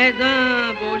 Mais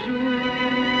un beau jour,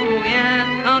 pour rien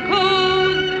en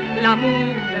cause,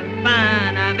 l'amour se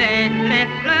fane avec les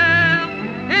fleurs,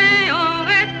 et on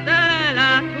reste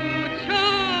là toute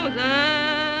chose,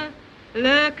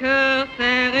 le cœur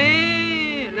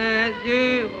serré, les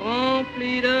yeux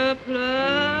remplis de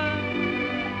pleurs.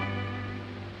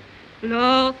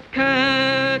 Lorsque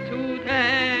tout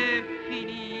est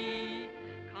fini,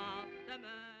 quand se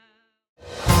meurt.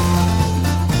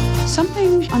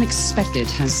 Something unexpected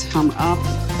has come up.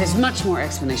 There's much more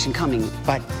explanation coming,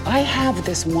 but I have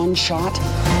this one shot.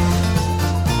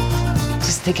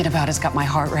 Just thinking about it's got my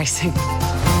heart racing.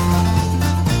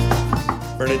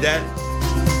 Bernadette?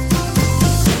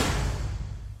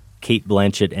 Cate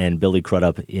Blanchett and Billy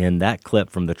Crudup in that clip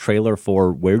from the trailer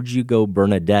for Where'd You Go,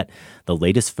 Bernadette, the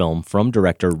latest film from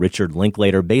director Richard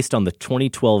Linklater, based on the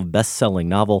 2012 best-selling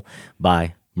novel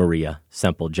by Maria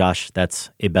Semple. Josh, that's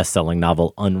a best-selling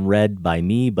novel unread by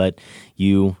me, but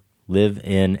you live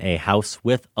in a house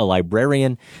with a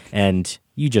librarian, and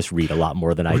you just read a lot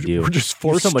more than I do. We're just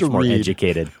forced You're so much to more read.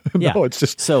 educated. No, it's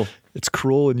just it's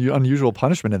cruel and unusual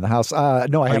punishment in the house. No,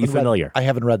 I haven't. Are you familiar? I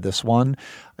haven't read this one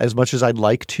as much as I'd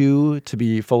like to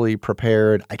be fully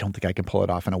prepared. I don't think I can pull it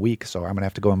off in a week, so I'm going to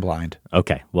have to go in blind.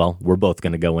 Okay, well, we're both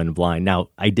going to go in blind. Now,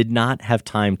 I did not have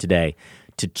time today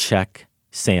to check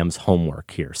Sam's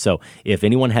homework here. So if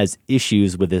anyone has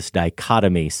issues with this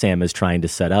dichotomy Sam is trying to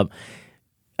set up,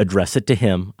 address it to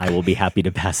him. I will be happy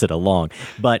to pass it along.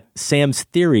 But Sam's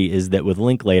theory is that with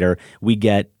Linklater, we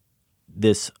get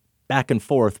this back and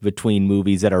forth between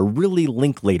movies that are really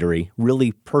Linklater-y,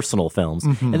 really personal films,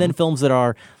 and then films that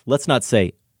are, let's not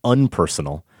say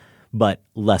unpersonal, but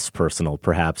less personal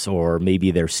perhaps, or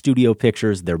maybe they're studio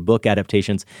pictures, they're book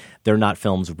adaptations. They're not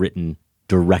films written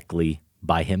directly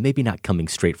by him, maybe not coming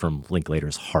straight from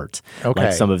Linklater's heart,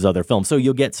 like some of his other films. So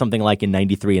you'll get something like in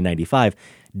 93 and 95,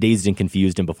 Dazed and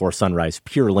Confused and Before Sunrise,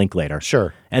 pure Linklater.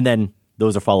 Sure. And then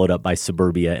those are followed up by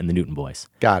Suburbia and the Newton Boys.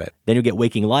 Got it. Then you get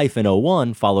Waking Life in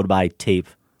 01, followed by Tape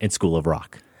and School of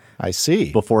Rock. I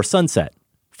see. Before Sunset,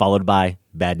 followed by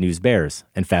Bad News Bears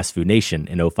and Fast Food Nation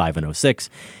in 05 and 06.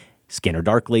 Scanner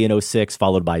Darkly in 06,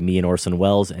 followed by Me and Orson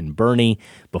Welles and Bernie.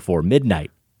 Before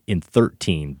Midnight in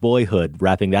 13. Boyhood,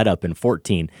 wrapping that up in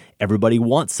 14. Everybody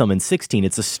Wants Some in 16.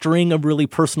 It's a string of really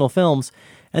personal films.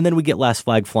 And then we get Last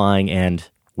Flag Flying and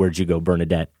Where'd You Go,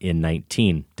 Bernadette in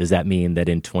 19. Does that mean that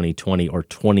in 2020 or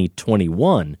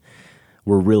 2021,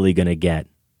 we're really going to get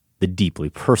the deeply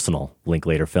personal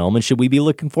Linklater film? And should we be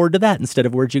looking forward to that instead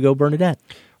of Where'd You Go, Bernadette?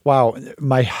 Wow,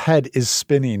 my head is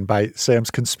spinning by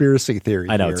Sam's conspiracy theory.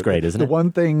 I know, here. it's great, isn't it? The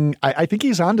one thing, I think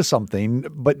he's onto something,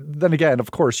 but then again, of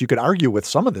course, you could argue with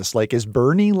some of this. Like, is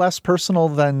Bernie less personal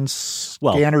than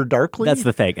Scanner Darkly? That's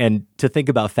the thing. And to think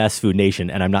about Fast Food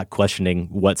Nation, and I'm not questioning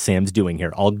what Sam's doing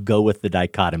here, I'll go with the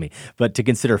dichotomy. But to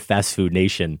consider Fast Food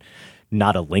Nation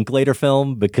not a Linklater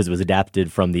film because it was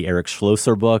adapted from the Eric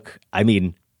Schlosser book, I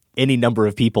mean, any number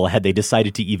of people, had they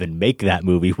decided to even make that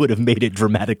movie, would have made it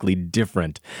dramatically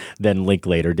different than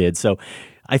Linklater did. So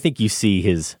I think you see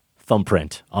his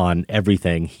thumbprint on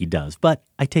everything he does. But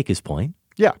I take his point.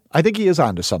 Yeah, I think he is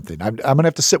onto something. I'm going to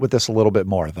have to sit with this a little bit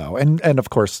more, though, and of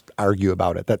course argue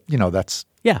about it. That's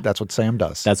what Sam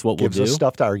does. That's what we'll do. Gives us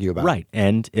stuff to argue about. Right,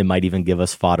 and it might even give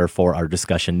us fodder for our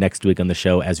discussion next week on the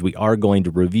show, as we are going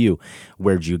to review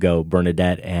Where'd You Go,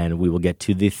 Bernadette, and we will get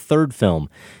to the third film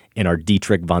in our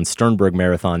Dietrich von Sternberg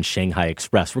Marathon, Shanghai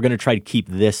Express. We're going to try to keep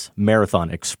this Marathon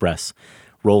Express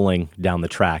rolling down the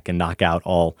track and knock out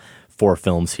all 4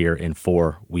 films here in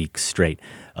 4 weeks straight.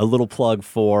 A little plug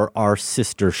for our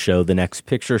sister show, The Next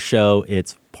Picture Show.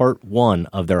 It's part 1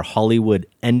 of their Hollywood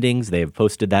endings. They have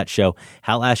posted that show.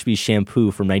 Hal Ashby's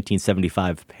Shampoo from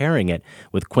 1975, pairing it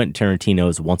with Quentin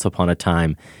Tarantino's Once Upon a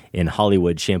Time in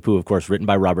Hollywood. Shampoo, of course, written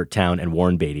by Robert Towne and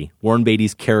Warren Beatty. Warren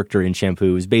Beatty's character in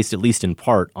Shampoo is based, at least in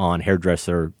part, on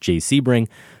hairdresser Jay Sebring,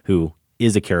 who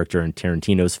is a character in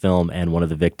Tarantino's film and one of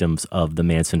the victims of the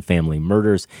Manson family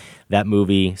murders. That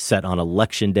movie set on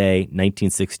Election Day,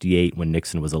 1968, when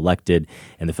Nixon was elected,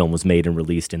 and the film was made and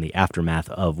released in the aftermath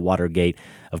of Watergate.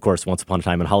 Of course, Once Upon a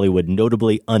Time in Hollywood,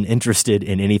 notably uninterested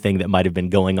in anything that might have been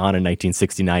going on in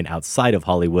 1969 outside of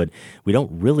Hollywood. We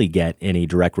don't really get any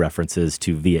direct references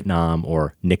to Vietnam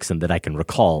or Nixon that I can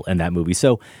recall in that movie,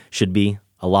 so should be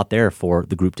a lot there for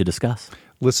the group to discuss.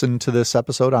 Listened to this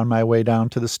episode on my way down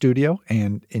to the studio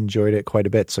and enjoyed it quite a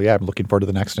bit. So yeah, I'm looking forward to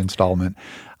the next installment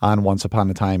on Once Upon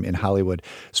a Time in Hollywood.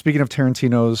 Speaking of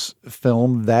Tarantino's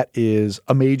film, that is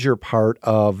a major part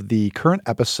of the current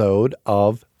episode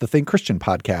of the Think Christian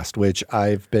podcast, which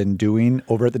I've been doing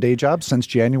over at the day job since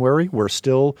January. We're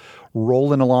still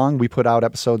rolling along. We put out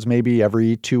episodes maybe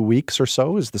every 2 weeks or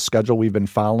so is the schedule we've been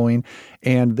following.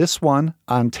 And this one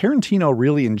on Tarantino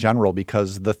really in general,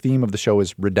 because the theme of the show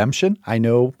is redemption. I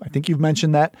think you've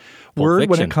mentioned that word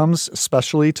when it comes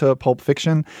especially to Pulp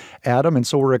Fiction, Adam. And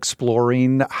so we're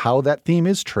exploring how that theme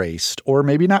is traced or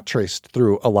maybe not traced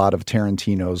through a lot of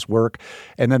Tarantino's work.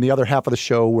 And then the other half of the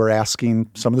show, we're asking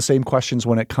some of the same questions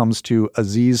when it comes to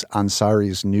Aziz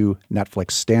Ansari's new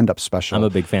Netflix stand-up special. I'm a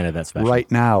big fan of that special. Right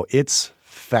now, it's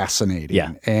fascinating.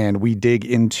 Yeah. And we dig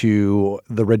into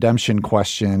the redemption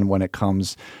question when it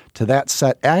comes to that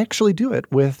set. I actually do it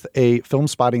with a Film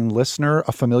Spotting listener,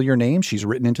 a familiar name. She's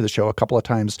written into the show a couple of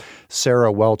times,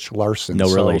 Sarah Welch Larson.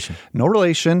 No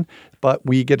relation, but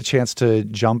we get a chance to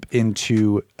jump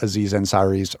into Aziz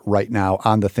Ansari's right now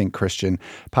on the Think Christian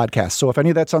podcast. So if any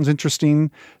of that sounds interesting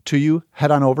to you,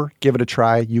 head on over, give it a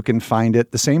try. You can find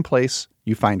it the same place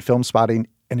you find Film Spotting.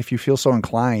 And if you feel so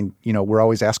inclined, we're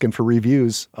always asking for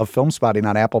reviews of Film Spotting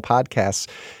on Apple Podcasts.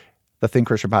 the Think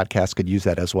Christian podcast could use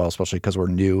that as well, especially because we're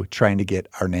new, trying to get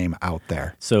our name out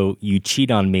there. So you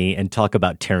cheat on me and talk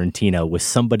about Tarantino with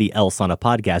somebody else on a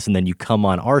podcast, and then you come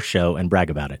on our show and brag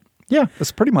about it. Yeah,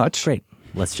 that's pretty much. Great.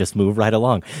 Let's just move right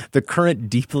along. The current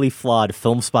deeply flawed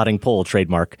film spotting poll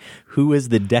trademark. Who is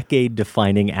the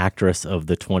decade-defining actress of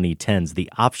the 2010s? The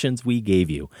options we gave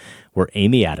you were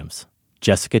Amy Adams,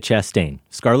 Jessica Chastain,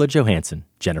 Scarlett Johansson,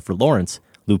 Jennifer Lawrence,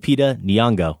 Lupita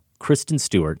Nyong'o, Kristen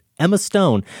Stewart, Emma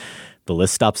Stone. The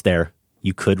list stops there.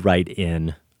 You could write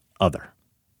in other.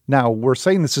 Now, we're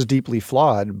saying this is deeply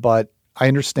flawed, but I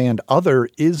understand other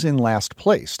is in last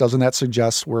place. Doesn't that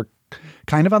suggest we're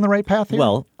kind of on the right path here?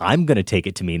 Well, I'm going to take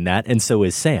it to mean that, and so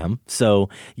is Sam. So,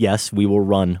 yes, we will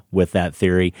run with that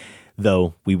theory,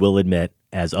 though we will admit,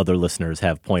 as other listeners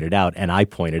have pointed out, and I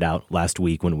pointed out last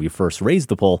week when we first raised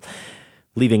the poll,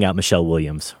 leaving out Michelle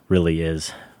Williams really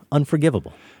is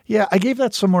unforgivable. Yeah, I gave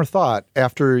that some more thought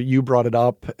after you brought it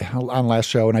up on last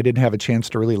show, and I didn't have a chance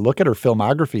to really look at her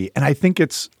filmography, and I think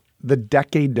it's the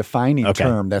decade-defining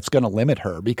term that's going to limit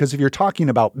her, because if you're talking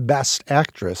about best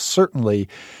actress, certainly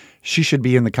she should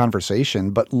be in the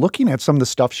conversation. But looking at some of the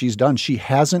stuff she's done,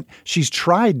 she's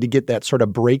tried to get that sort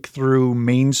of breakthrough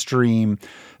mainstream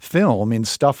film in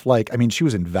stuff like, I mean, she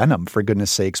was in Venom, for goodness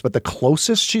sakes, but the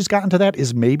closest she's gotten to that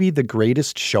is maybe The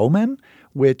Greatest Showman,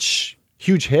 which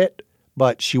huge hit,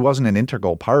 but she wasn't an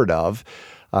integral part of.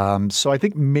 So I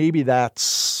think maybe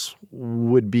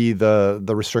would be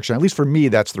the restriction. At least for me,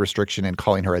 that's the restriction in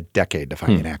calling her a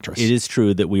decade-defining actress. It is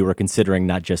true that we were considering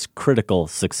not just critical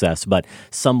success, but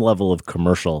some level of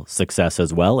commercial success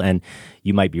as well. And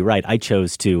you might be right. I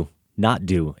chose to not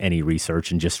do any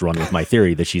research and just run with my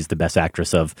theory that she's the best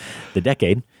actress of the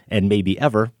decade and maybe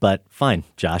ever. But fine,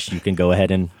 Josh, you can go ahead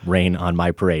and rain on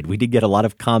my parade. We did get a lot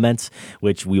of comments,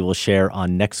 which we will share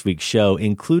on next week's show,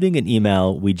 including an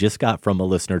email we just got from a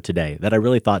listener today that I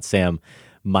really thought Sam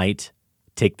might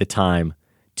take the time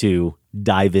to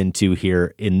dive into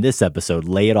here in this episode,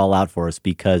 lay it all out for us,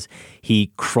 because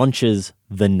he crunches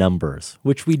the numbers,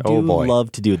 which we do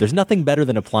love to do. There's nothing better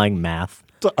than applying math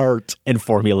to art and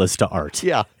formulas to art.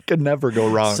 Yeah, could never go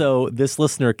wrong. So this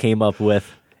listener came up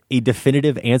with a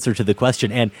definitive answer to the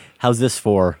question. And how's this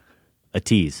for a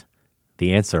tease?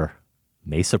 The answer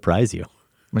may surprise you.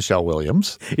 Michelle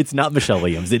Williams. It's not Michelle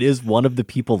Williams. It is one of the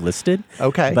people listed.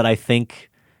 Okay. But I think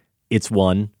it's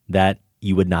one that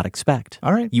you would not expect.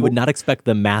 All right. You would not expect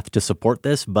the math to support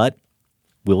this, but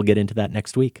we'll get into that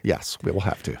next week. Yes, we will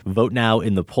have to. Vote now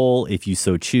in the poll if you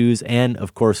so choose. And,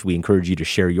 of course, we encourage you to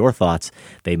share your thoughts.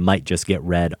 They might just get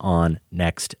read on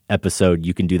next episode.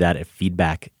 You can do that at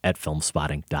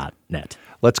feedback@filmspotting.net.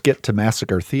 Let's get to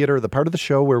Massacre Theatre, the part of the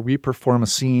show where we perform a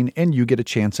scene and you get a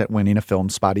chance at winning a Film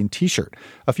Spotting t-shirt.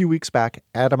 A few weeks back,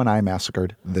 Adam and I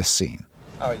massacred this scene.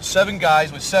 All right, 7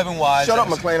 guys with 7 wives. Shut up,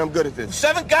 McLean. I'm good at this.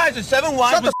 7 guys with 7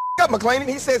 wives. Shut the up, McLean.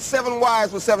 He said 7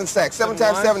 wives with 7 sacks. 7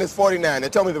 times 7 is 49. Now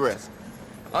tell me the rest.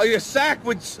 Oh, your sack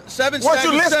with 7 Weren't sacks.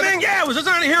 you with listening? 7. Yeah, I was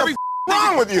listening to hear every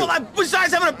wrong with you? Well,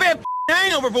 besides having a bad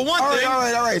hangover for one thing.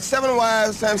 All right. 7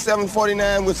 wives times 7,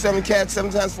 49 with 7 cats. 7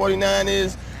 times 49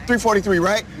 is 343,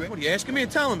 right? What are you asking me or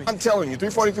telling me? I'm telling you.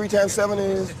 343 times 7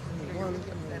 is 1,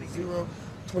 0,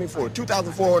 24.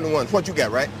 2,401. What you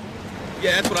got, right?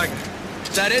 Yeah, that's what I got.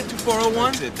 Is that it?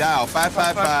 2401? That's it. Dial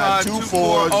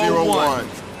 555-2401.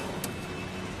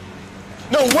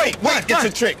 No, wait. It's a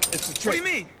trick. It's a trick. What do you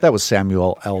mean? That was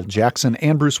Samuel L. Jackson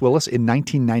and Bruce Willis in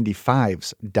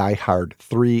 1995's Die Hard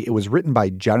 3. It was written by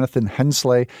Jonathan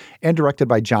Hensleigh and directed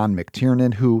by John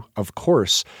McTiernan, who, of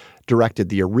course, directed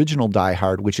the original Die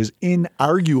Hard, which is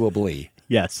inarguably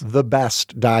the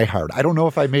best Die Hard. I don't know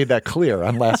if I made that clear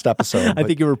on last episode. I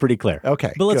think you were pretty clear.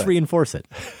 Okay, but let's good. reinforce it.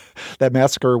 That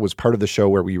massacre was part of the show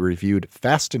where we reviewed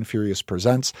Fast and Furious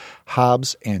Presents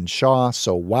Hobbs and Shaw.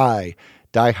 So why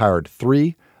Die Hard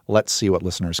 3? Let's see what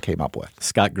listeners came up with.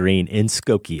 Scott Green in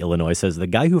Skokie, Illinois says, the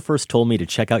guy who first told me to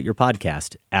check out your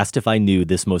podcast asked if I knew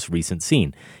this most recent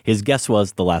scene. His guess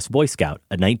was The Last Boy Scout,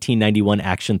 a 1991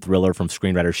 action thriller from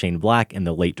screenwriter Shane Black and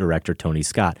the late director Tony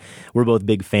Scott. We're both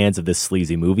big fans of this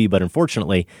sleazy movie, but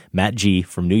unfortunately, Matt G.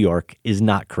 from New York is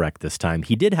not correct this time.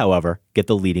 He did, however, get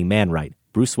the leading man right.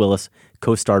 Bruce Willis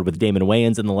co-starred with Damon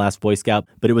Wayans in The Last Boy Scout,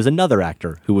 but it was another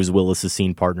actor who was Willis's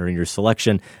scene partner in your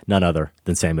selection, none other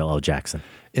than Samuel L. Jackson.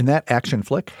 In that action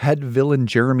flick, head villain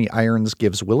Jeremy Irons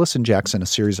gives Willis and Jackson a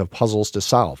series of puzzles to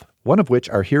solve, one of which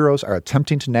our heroes are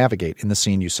attempting to navigate in the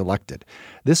scene you selected.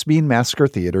 This being Massacre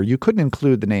Theatre, you couldn't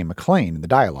include the name McClane in the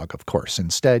dialogue, of course.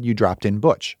 Instead, you dropped in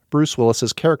Butch, Bruce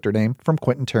Willis's character name from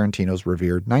Quentin Tarantino's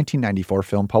revered 1994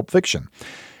 film Pulp Fiction.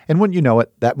 And wouldn't you know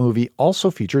it, that movie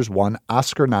also features one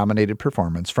Oscar-nominated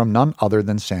performance from none other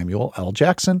than Samuel L.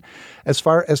 Jackson. As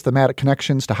far as thematic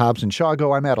connections to Hobbs and Shaw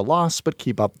go, I'm at a loss, but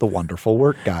keep up the wonderful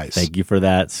work, guys. Thank you for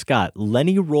that, Scott.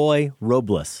 Lenny Roy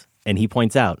Robles. And he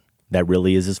points out that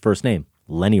really is his first name,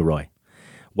 Lenny Roy.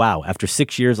 Wow, after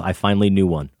 6 years, I finally knew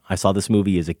one. I saw this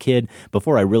movie as a kid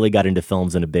before I really got into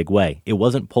films in a big way. It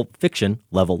wasn't Pulp Fiction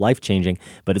level life-changing,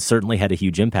 but it certainly had a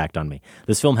huge impact on me.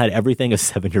 This film had everything a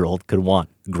 7-year-old could want.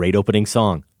 Great opening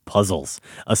song, puzzles,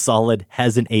 a solid,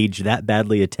 hasn't aged that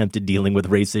badly attempted dealing with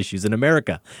race issues in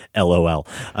America, LOL.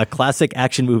 A classic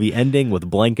action movie ending with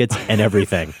blankets and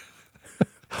everything.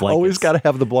 Blankets. Always got to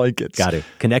have the blankets. Got to.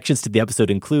 Connections to the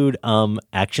episode include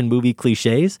action movie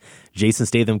cliches. Jason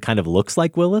Statham kind of looks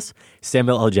like Willis.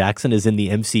 Samuel L. Jackson is in the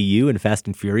MCU, and Fast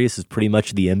and Furious is pretty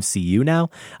much the MCU now.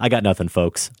 I got nothing,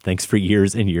 folks. Thanks for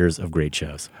years and years of great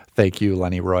shows. Thank you,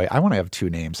 Lenny Roy. I want to have 2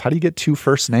 names. How do you get 2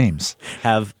 first names?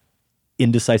 Have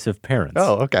indecisive parents.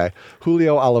 Oh, okay.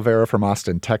 Julio Oliveira from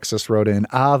Austin, Texas wrote in,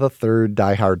 the third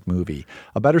Die Hard movie.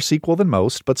 A better sequel than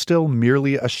most, but still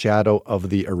merely a shadow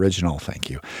of the original. Thank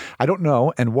you. I don't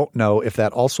know and won't know if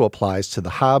that also applies to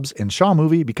the Hobbs and Shaw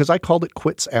movie because I called it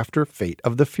quits after Fate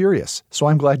of the Furious. So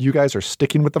I'm glad you guys are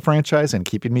sticking with the franchise and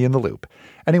keeping me in the loop.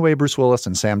 Anyway, Bruce Willis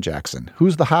and Sam Jackson.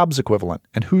 Who's the Hobbs equivalent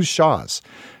and who's Shaw's?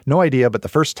 No idea, but the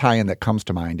first tie-in that comes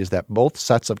to mind is that both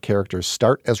sets of characters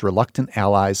start as reluctant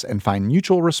allies and find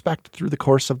mutual respect through the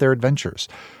course of their adventures.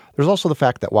 There's also the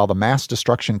fact that while the mass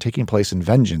destruction taking place in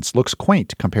Vengeance looks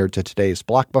quaint compared to today's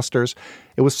blockbusters,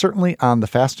 it was certainly on the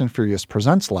Fast and Furious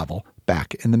Presents level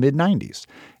back in the mid-90s.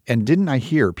 And didn't I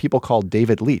hear people call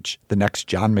David Leitch the next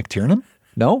John McTiernan?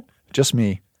 No? Just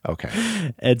me. Okay.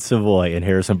 Ed Savoy in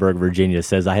Harrisonburg, Virginia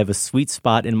says, I have a sweet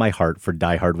spot in my heart for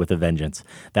Die Hard with a Vengeance.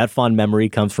 That fond memory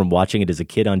comes from watching it as a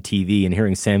kid on TV and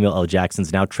hearing Samuel L.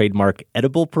 Jackson's now trademark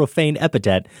edible profane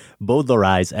epithet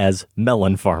Baudelairize as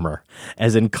melon farmer,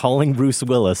 as in calling Bruce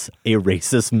Willis a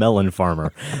racist melon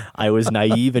farmer. I was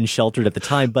naive and sheltered at the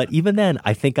time, but even then,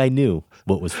 I think I knew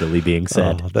what was really being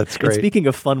said. Oh, that's great. And speaking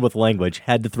of fun with language,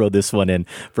 had to throw this one in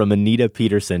from Anita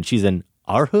Peterson. She's in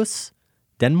Aarhus,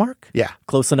 Denmark? Yeah.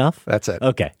 Close enough? That's it.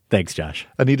 Okay. Thanks, Josh.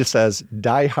 Anita says,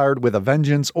 Die Hard with a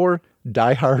Vengeance or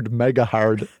Die Hard Mega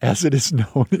Hard as it is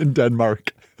known in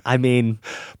Denmark. I mean,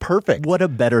 perfect. What a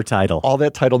better title. All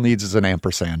that title needs is an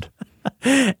ampersand.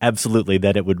 Absolutely,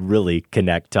 that it would really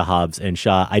connect to Hobbs and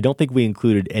Shaw. I don't think we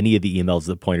included any of the emails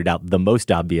that pointed out the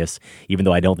most obvious, even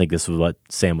though I don't think this was what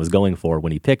Sam was going for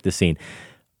when he picked the scene.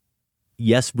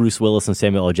 Yes, Bruce Willis and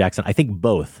Samuel L. Jackson, I think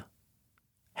both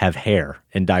have hair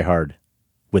in Die Hard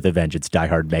with a Vengeance, Die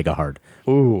Hard, Mega Hard.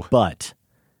 Ooh. But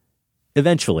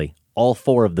eventually, all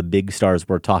 4 of the big stars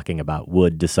we're talking about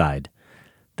would decide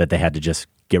that they had to just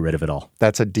get rid of it all.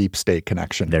 That's a deep state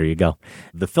connection. There you go.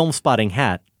 The film spotting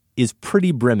hat is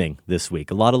pretty brimming this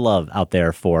week. A lot of love out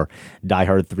there for Die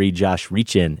Hard 3. Josh,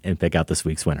 reach in and pick out this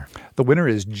week's winner. The winner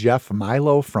is Jeff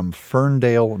Milo from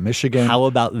Ferndale, Michigan. How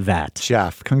about that?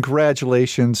 Jeff,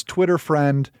 congratulations. Twitter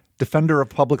friend. Defender of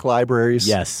public libraries.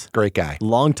 Yes. Great guy.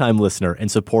 Longtime listener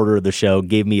and supporter of the show.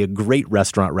 Gave me a great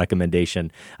restaurant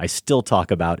recommendation I still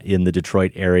talk about in the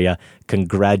Detroit area.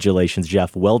 Congratulations,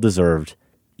 Jeff. Well deserved.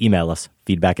 Email us,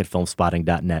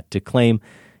 feedback@filmspotting.net, to claim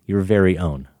your very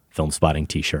own Film Spotting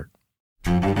t-shirt.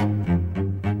 I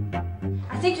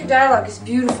think your dialogue is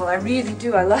beautiful. I really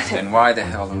do. I love it. Then why the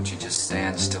hell don't you just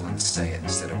stand still and say it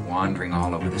instead of wandering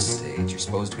all over the stage? You're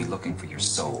supposed to be looking for your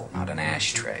soul, not an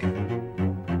ashtray.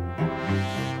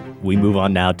 We move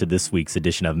on now to this week's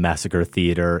edition of Massacre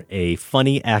Theatre, a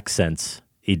funny accents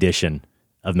edition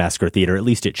of Massacre Theatre. At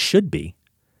least it should be,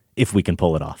 if we can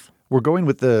pull it off. We're going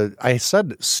with I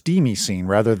said steamy scene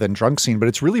rather than drunk scene, but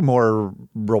it's really more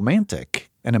romantic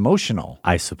and emotional.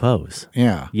 I suppose.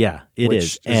 Yeah. Yeah, it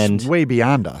is. And way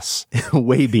beyond us.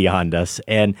 Way beyond us.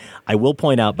 And I will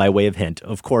point out by way of hint,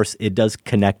 of course, it does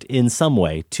connect in some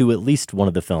way to at least one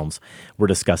of the films we're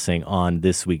discussing on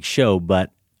this week's show, but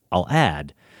I'll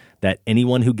add that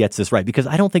anyone who gets this right, because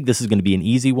I don't think this is going to be an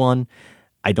easy one.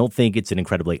 I don't think it's an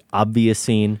incredibly obvious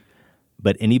scene,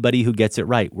 but anybody who gets it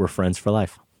right, we're friends for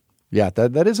life. Yeah,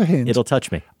 that is a hint. It'll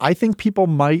touch me. I think people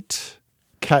might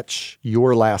catch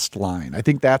your last line. I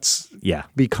think that's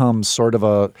becomes sort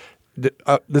of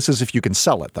this is if you can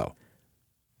sell it, though.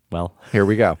 Well, here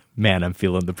we go. Man, I'm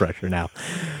feeling the pressure now.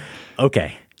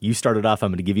 Okay, you started off. I'm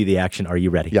going to give you the action. Are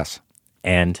you ready? Yes.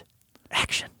 And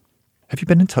action. Have you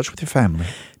been in touch with your family?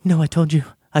 No, I told you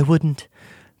I wouldn't.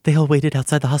 They all waited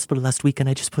outside the hospital last week and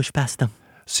I just pushed past them.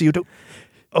 So you don't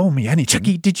owe me anything.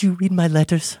 Chucky, did you read my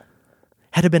letters?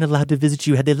 Had I been allowed to visit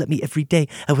you, had they let me every day,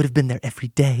 I would have been there every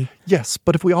day. Yes,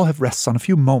 but if we all have rests on a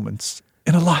few moments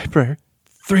in a library,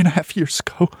 3.5 years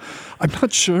ago. I'm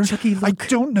not sure. Chucky, look. I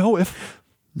don't know if...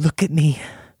 Look at me.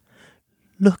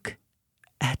 Look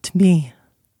at me.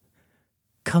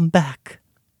 Come back.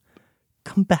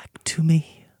 Come back to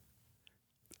me.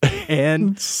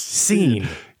 And scene.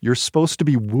 You're supposed to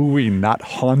be wooing, not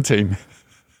haunting.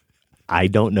 I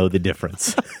don't know the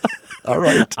difference. All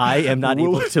right. I am not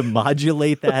able to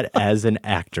modulate that as an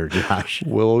actor, Josh.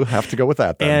 We'll have to go with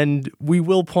that then. And we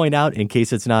will point out, in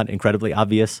case it's not incredibly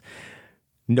obvious,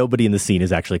 nobody in the scene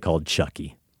is actually called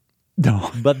Chucky.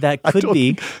 No. But that could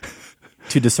be,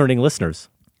 to discerning listeners,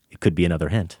 it could be another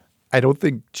hint. I don't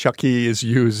think Chucky is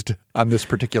used on this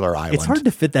particular island. It's hard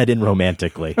to fit that in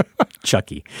romantically.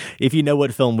 Chucky. If you know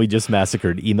what film we just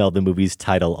massacred, email the movie's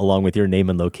title along with your name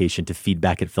and location to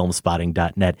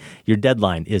feedback@filmspotting.net. Your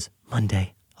deadline is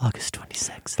Monday, August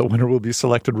 26th. The winner will be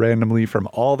selected randomly from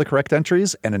all the correct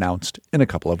entries and announced in a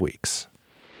couple of weeks.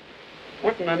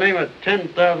 What in the name of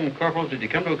 10,000 corporals did you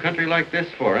come to a country like this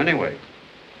for, anyway?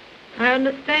 I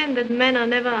understand that men are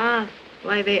never asked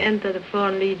why they enter the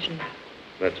Foreign Legion.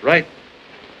 That's right.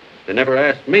 They never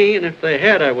asked me, and if they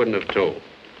had, I wouldn't have told.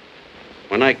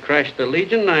 When I crashed the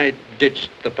Legion, I ditched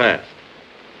the past.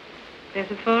 There's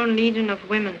a Foreign Legion of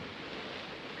women,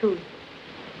 too.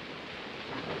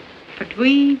 But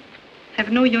we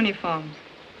have no uniforms,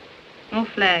 no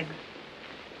flags,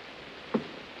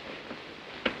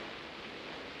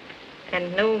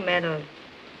 and no medals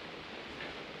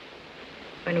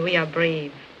when we are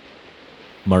brave.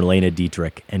 Marlene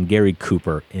Dietrich and Gary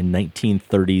Cooper in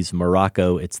 1930s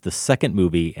Morocco. It's the second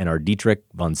movie in our Dietrich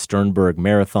von Sternberg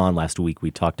Marathon. Last week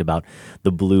we talked about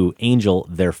The Blue Angel,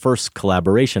 their first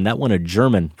collaboration. That one a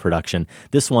German production.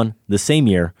 This one the same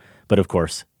year, but of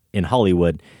course in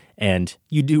Hollywood. And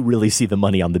you do really see the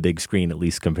money on the big screen, at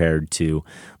least compared to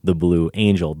The Blue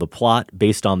Angel. The plot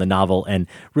based on the novel, and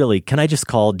really, can I just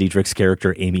call Dietrich's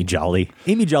character Amy Jolly?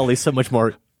 Amy Jolly is so much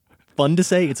more fun to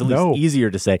say. It's at least easier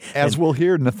to say. As we'll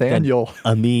hear, Nathaniel.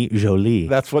 Ami Jolie.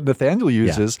 That's what Nathaniel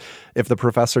uses. Yeah. If the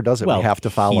professor does it, we have to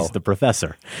follow. He's the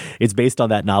professor. It's based on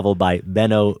that novel by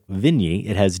Benno Vigny.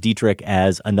 It has Dietrich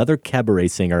as another cabaret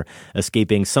singer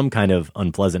escaping some kind of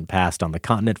unpleasant past on the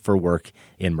continent for work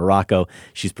in Morocco.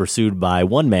 She's pursued by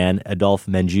one man,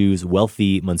 Adolphe Menjou's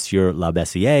wealthy Monsieur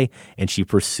Labessiere, and she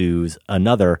pursues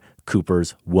another,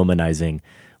 Cooper's womanizing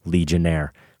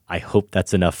legionnaire. I hope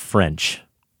that's enough French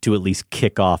to at least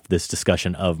kick off this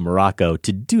discussion of Morocco.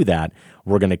 To do that,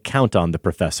 we're going to count on the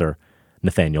professor,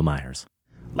 Nathaniel Myers.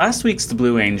 Last week's The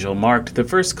Blue Angel marked the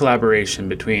first collaboration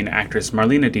between actress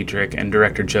Marlene Dietrich and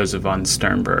director Joseph von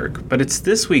Sternberg. But it's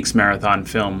this week's marathon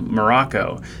film,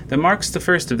 Morocco, that marks the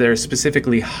first of their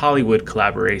specifically Hollywood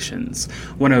collaborations,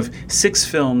 one of 6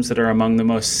 films that are among the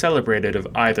most celebrated of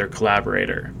either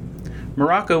collaborator.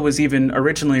 Morocco was even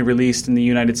originally released in the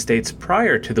United States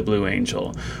prior to The Blue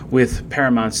Angel, with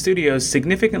Paramount Studios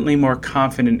significantly more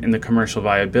confident in the commercial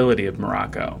viability of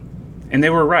Morocco. And they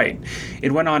were right.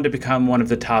 It went on to become one of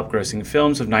the top-grossing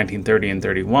films of 1930 and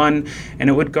 31, and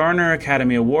it would garner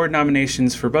Academy Award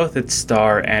nominations for both its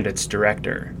star and its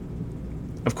director.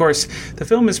 Of course, the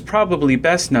film is probably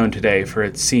best known today for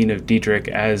its scene of Dietrich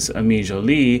as Ami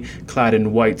Jolie, clad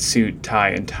in white suit, tie,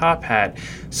 and top hat,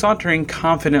 sauntering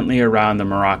confidently around the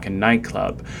Moroccan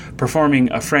nightclub,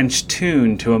 performing a French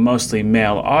tune to a mostly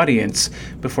male audience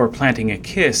before planting a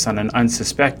kiss on an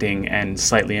unsuspecting and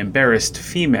slightly embarrassed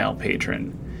female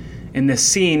patron. In this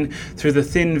scene, through the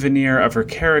thin veneer of her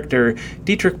character,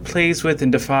 Dietrich plays with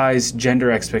and defies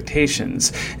gender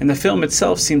expectations, and the film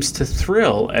itself seems to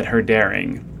thrill at her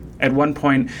daring. At one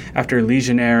point, after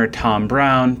Legionnaire Tom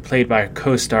Brown, played by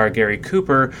co-star Gary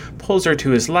Cooper, pulls her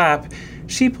to his lap,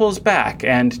 she pulls back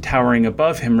and, towering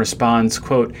above him, responds,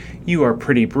 quote, "You are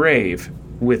pretty brave,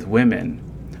 with women."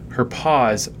 Her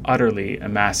pause utterly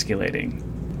emasculating.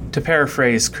 To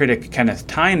paraphrase critic Kenneth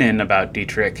Tynan about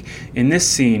Dietrich, in this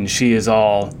scene she is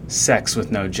all sex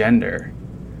with no gender.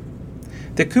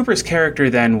 That Cooper's character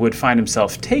then would find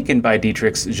himself taken by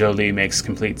Dietrich's Jolie makes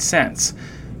complete sense.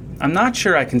 I'm not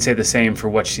sure I can say the same for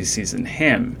what she sees in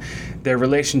him. Their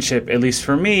relationship, at least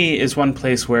for me, is one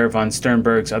place where von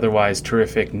Sternberg's otherwise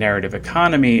terrific narrative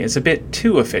economy is a bit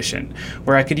too efficient,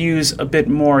 where I could use a bit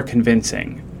more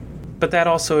convincing. But that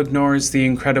also ignores the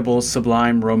incredible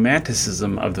sublime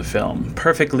romanticism of the film,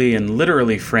 perfectly and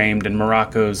literally framed in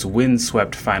Morocco's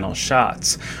windswept final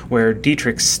shots, where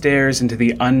Dietrich stares into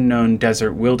the unknown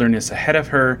desert wilderness ahead of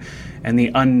her and the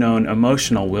unknown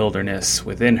emotional wilderness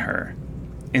within her.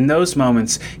 In those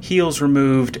moments, heels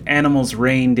removed, animals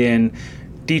reined in,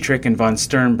 Dietrich and von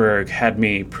Sternberg had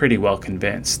me pretty well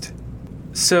convinced.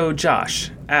 So Josh,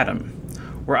 Adam,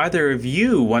 were either of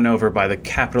you won over by the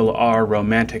capital R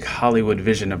romantic Hollywood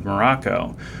vision of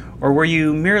Morocco, or were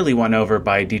you merely won over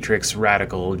by Dietrich's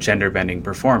radical gender-bending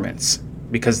performance?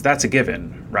 Because that's a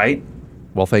given, right?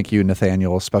 Well, thank you,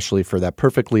 Nathaniel, especially for that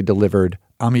perfectly delivered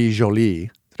Ami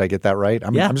Jolie. Did I get that right?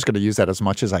 I'm just going to use that as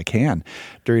much as I can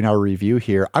during our review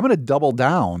here. I'm going to double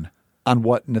down on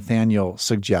what Nathaniel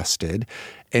suggested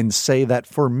and say that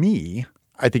for me,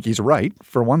 I think he's right,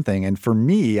 for one thing. And for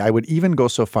me, I would even go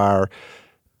so far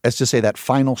as to say that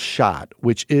final shot,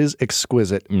 which is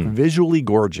exquisite, visually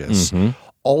gorgeous,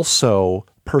 also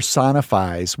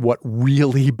personifies what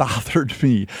really bothered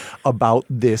me about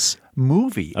this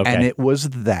movie. Okay. And it was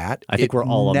that I think we're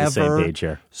all on the same page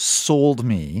here. Sold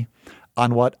me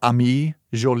on what Ami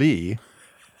Jolie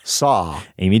saw.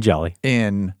 Amy Jolly.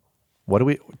 In,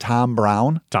 Tom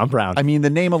Brown? Tom Brown. I mean, the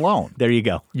name alone. There you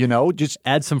go. You know, just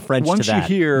add some French to that. Once you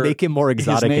hear make him more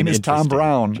exotic his name and is interesting. Tom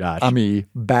Brown, Josh. Ami,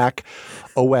 back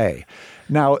away.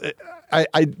 Now,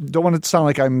 I don't want it to sound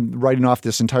like I'm writing off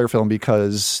this entire film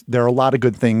because there are a lot of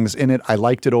good things in it. I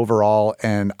liked it overall,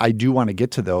 and I do want to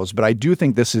get to those. But I do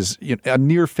think this is a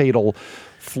near fatal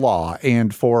flaw,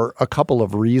 and for a couple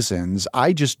of reasons.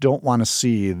 I just don't want to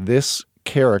see this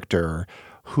character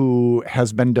who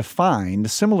has been defined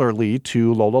similarly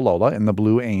to Lola Lola in The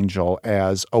Blue Angel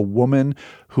as a woman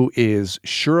who is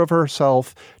sure of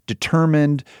herself,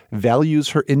 determined,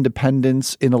 values her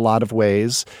independence in a lot of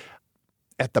ways.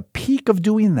 At the peak of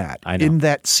doing that, in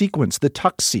that sequence, the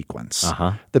tuck sequence,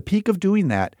 the peak of doing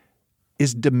that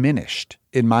is diminished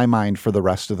in my mind for the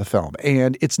rest of the film.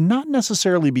 And it's not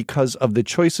necessarily because of the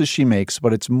choices she makes,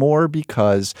 but it's more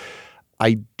because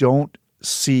I don't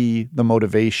see the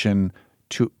motivation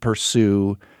to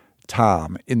pursue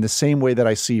Tom in the same way that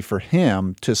I see for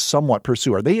him to somewhat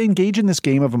pursue her. They engage in this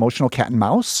game of emotional cat and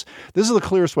mouse. This is the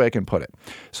clearest way I can put it.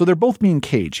 So they're both being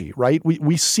cagey, right?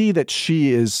 We see that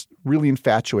she is really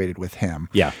infatuated with him.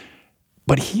 Yeah.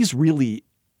 But he's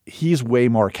way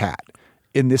more cat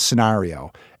in this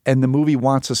scenario. And the movie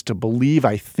wants us to believe,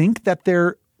 I think, that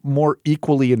they're more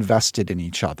equally invested in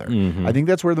each other. I think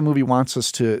that's where the movie wants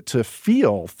us to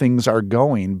feel things are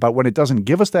going. But when it doesn't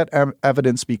give us that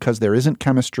evidence because there isn't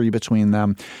chemistry between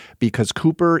them, because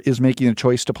Cooper is making a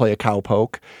choice to play a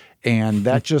cowpoke, and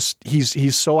that just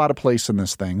he's so out of place in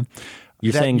this thing.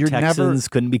 You're saying Texans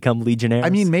couldn't become Legionnaires? I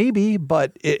mean, maybe,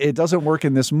 but it doesn't work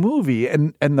in this movie.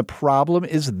 And the problem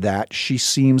is that she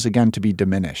seems, again, to be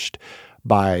diminished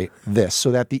by this.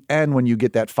 So that at the end, when you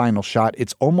get that final shot,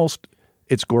 it's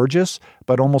gorgeous,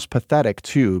 but almost pathetic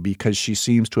too, because she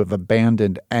seems to have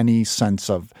abandoned any sense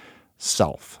of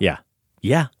self. Yeah.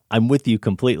 Yeah. I'm with you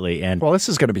completely. And well, this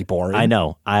is going to be boring. I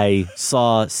know. I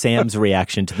saw Sam's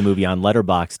reaction to the movie on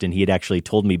Letterboxd, and he had actually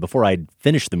told me before I'd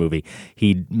finished the movie,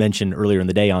 he'd mentioned earlier in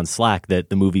the day on Slack that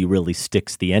the movie really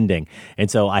sticks the ending. And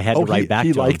so I had to write back to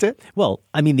him. He liked it? Well,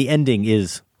 I mean, the ending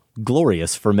is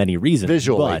glorious for many reasons.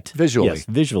 Visually. Yes,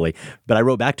 visually. But I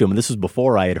wrote back to him, and this was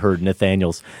before I had heard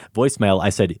Nathaniel's voicemail. I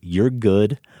said, "You're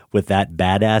good with that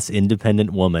badass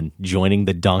independent woman joining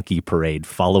the donkey parade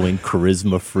following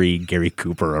charisma-free Gary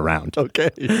Cooper around."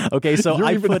 Okay, so you're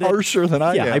I even put harsher than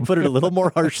I am. Yeah, I put it a little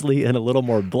more harshly and a little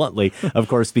more bluntly, of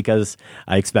course, because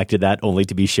I expected that only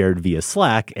to be shared via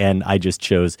Slack, and I just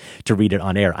chose to read it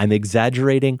on air. I'm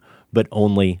exaggerating, but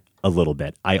only a little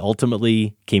bit. I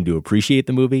ultimately came to appreciate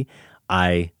the movie.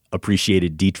 I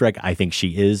appreciated Dietrich. I think she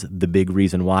is the big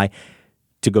reason why.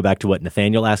 To go back to what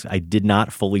Nathaniel asked, I did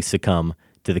not fully succumb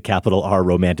to the capital R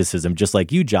romanticism, just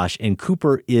like you, Josh. And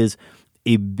Cooper is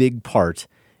a big part,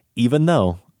 even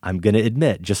though I'm going to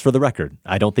admit, just for the record,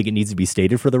 I don't think it needs to be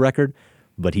stated for the record,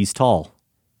 but he's tall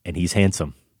and he's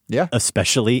handsome. Yeah.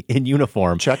 Especially in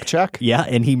uniform. Check. Yeah,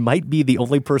 and he might be the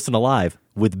only person alive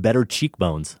with better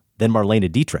cheekbones than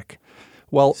Marlene Dietrich.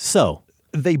 Well, so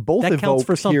they both evoke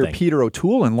here Peter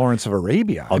O'Toole and Lawrence of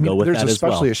Arabia. I'll go with that as well. There's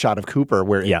especially a shot of Cooper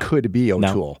where it could be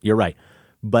O'Toole. No, you're right.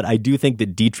 But I do think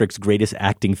that Dietrich's greatest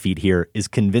acting feat here is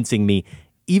convincing me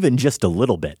even just a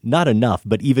little bit, not enough,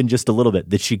 but even just a little bit,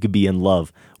 that she could be in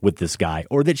love with this guy,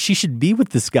 or that she should be with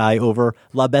this guy over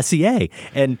La Bessiere.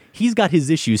 And he's got his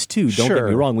issues too. Don't get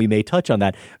me wrong. We may touch on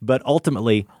that. But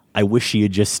ultimately, I wish she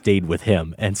had just stayed with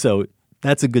him. And so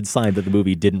that's a good sign that the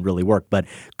movie didn't really work. But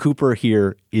Cooper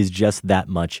here is just that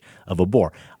much of a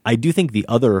bore. I do think the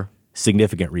other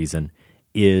significant reason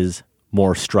is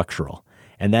more structural,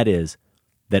 and that is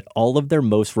that all of their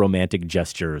most romantic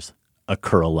gestures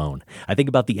occur alone. I think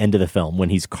about the end of the film when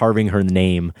he's carving her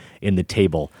name in the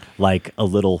table like a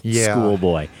little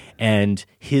schoolboy, and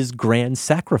his grand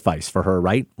sacrifice for her,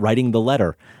 right? Writing the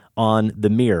letter on the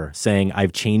mirror saying,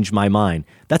 I've changed my mind.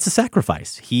 That's a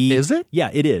sacrifice. Is it? Yeah,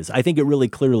 it is. I think it really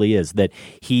clearly is that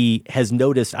he has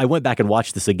noticed. I went back and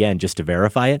watched this again just to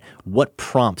verify it. What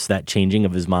prompts that changing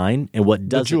of his mind and what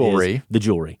does the jewelry. It is the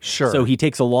jewelry. Sure. So he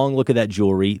takes a long look at that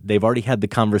jewelry. They've already had the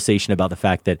conversation about the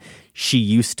fact that she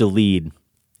used to lead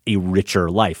a richer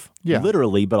life. Yeah.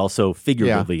 Literally, but also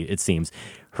figuratively, it seems.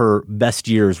 Her best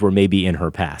years were maybe in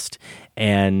her past.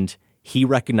 And he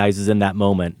recognizes in that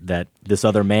moment that this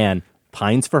other man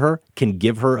pines for her, can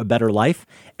give her a better life,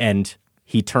 and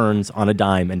he turns on a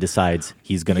dime and decides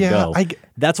he's going to go.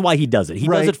 That's why he does it. He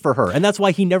does it for her. And that's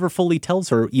why he never fully tells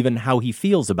her even how he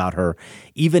feels about her.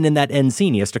 Even in that end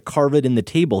scene, he has to carve it in the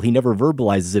table. He never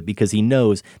verbalizes it because he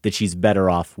knows that she's better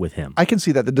off with him. I can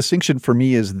see that. The distinction for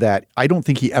me is that I don't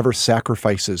think he ever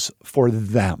sacrifices for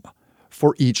them,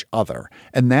 for each other.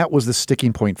 And that was the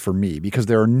sticking point for me, because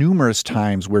there are numerous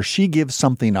times where she gives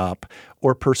something up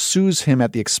or pursues him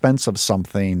at the expense of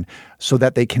something so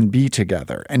that they can be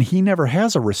together. And he never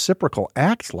has a reciprocal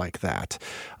act like that.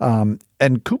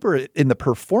 And Cooper, in the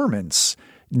performance,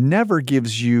 never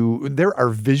gives you – there are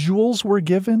visuals were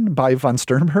given by von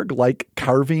Sternberg, like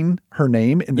carving her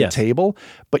name in the table,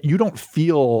 but you don't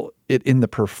feel it in the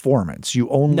performance. You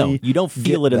only No, you don't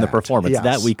feel it in the performance. Yes.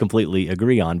 That we completely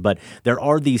agree on. But there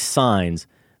are these signs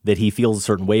that he feels a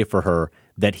certain way for her,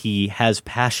 that he has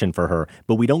passion for her,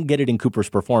 but we don't get it in Cooper's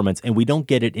performance, and we don't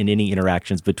get it in any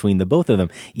interactions between the both of them.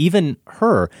 Even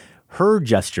her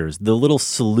gestures, the little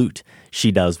salute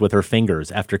she does with her fingers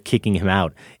after kicking him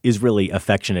out is really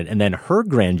affectionate. And then her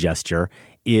grand gesture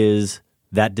is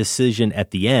that decision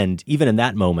at the end. Even in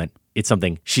that moment, it's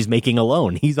something she's making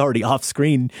alone. He's already off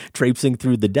screen traipsing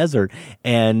through the desert.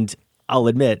 And I'll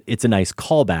admit, it's a nice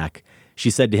callback. She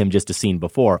said to him just a scene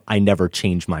before, I never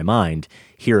change my mind.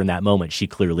 Here in that moment, she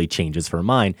clearly changes her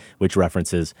mind, which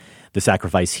references the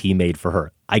sacrifice he made for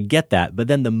her. I get that, but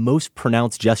then the most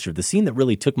pronounced gesture, the scene that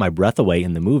really took my breath away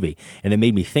in the movie, and it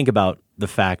made me think about the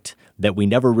fact that we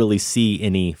never really see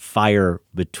any fire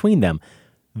between them.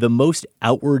 The most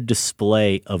outward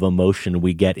display of emotion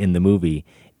we get in the movie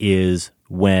is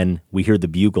when we hear the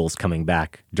bugles coming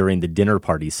back during the dinner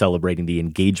party celebrating the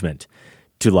engagement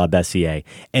to La Bessiere.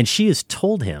 And she has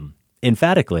told him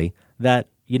emphatically that,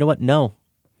 you know what, no,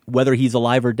 whether he's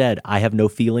alive or dead, I have no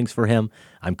feelings for him.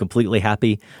 I'm completely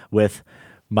happy with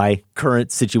my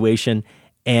current situation.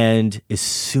 And as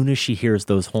soon as she hears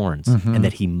those horns and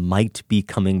that he might be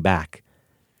coming back,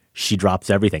 she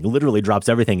drops everything, literally drops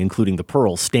everything, including the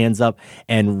pearl, stands up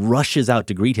and rushes out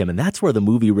to greet him. And that's where the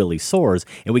movie really soars.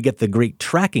 And we get the great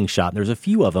tracking shot. And there's a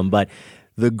few of them, but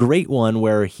the great one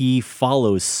where he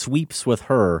follows, sweeps with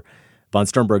her, von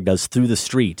Sternberg does, through the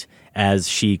street as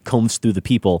she combs through the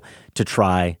people to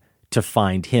try to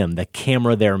find him. The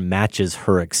camera there matches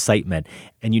her excitement.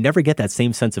 And you never get that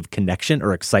same sense of connection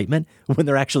or excitement when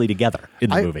they're actually together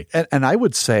in the movie. And I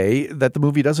would say that the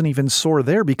movie doesn't even soar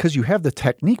there because you have the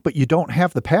technique, but you don't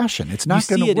have the passion. It's not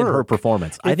going to work. You see it in her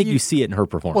performance. I think you see it in her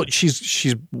performance. Well,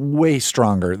 she's way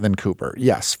stronger than Cooper.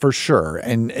 Yes, for sure.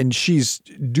 And she's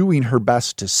doing her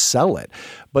best to sell it.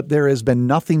 But there has been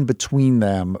nothing between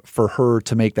them for her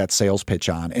to make that sales pitch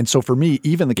on. And so for me,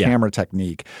 even the camera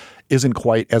technique isn't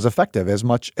quite as effective, as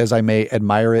much as I may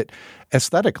admire it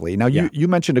aesthetically. Now, you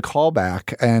mentioned a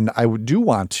callback, and I do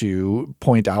want to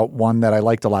point out one that I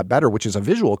liked a lot better, which is a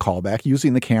visual callback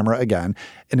using the camera again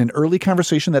in an early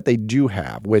conversation that they do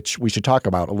have, which we should talk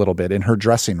about a little bit, in her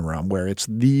dressing room, where it's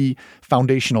the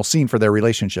foundational scene for their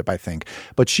relationship, I think.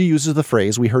 But she uses the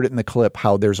phrase, we heard it in the clip,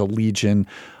 how there's a legion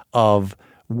of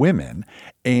women.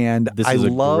 And I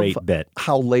love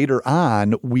how later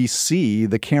on we see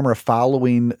the camera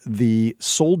following the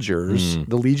soldiers,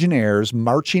 the legionnaires,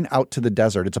 marching out to the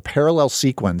desert. It's a parallel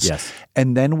sequence. Yes.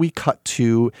 And then we cut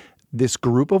to this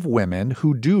group of women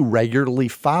who do regularly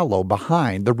follow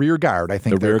behind the rear guard, I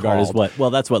think they're called. The rear guard is what?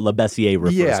 Well, that's what Le Bessiere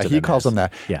refers to them as. Yeah, he calls them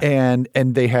that. Yeah. And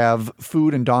they have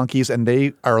food and donkeys, and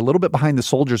they are a little bit behind the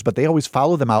soldiers, but they always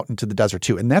follow them out into the desert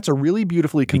too. And that's a really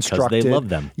beautifully constructed. Because they love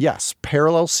them. Yes,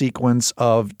 parallel sequence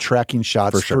of tracking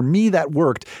shots. For sure. For me, that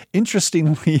worked.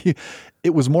 Interestingly,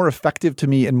 it was more effective to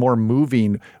me and more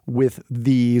moving with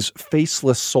these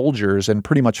faceless soldiers and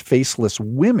pretty much faceless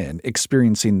women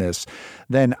experiencing this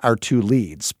than our two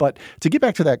leads. But to get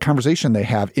back to that conversation they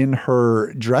have in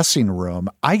her dressing room,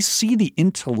 I see the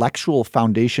intellectual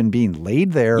foundation being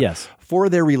laid there for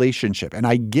their relationship. And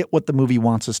I get what the movie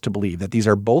wants us to believe, that these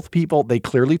are both people, they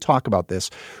clearly talk about this,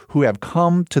 who have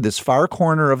come to this far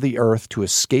corner of the earth to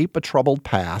escape a troubled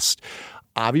past.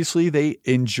 Obviously, they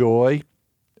enjoy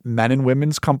men and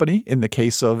women's company. In the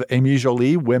case of Amy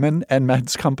Jolie, women and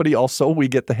men's company also, we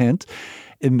get the hint.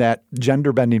 in that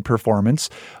gender-bending performance.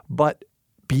 But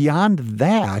beyond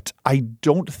that, I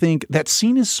don't think that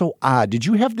scene is so odd. Did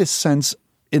you have this sense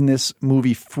in this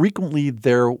movie frequently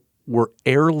there were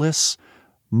airless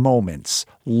moments,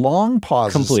 long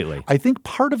pauses? Completely. I think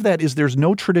part of that is there's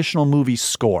no traditional movie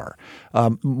score.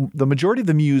 The majority of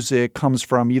the music comes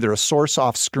from either a source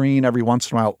off screen every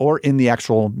once in a while or in the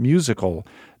actual musical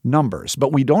numbers.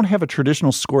 But we don't have a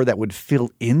traditional score that would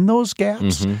fill in those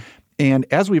gaps. Mm-hmm. And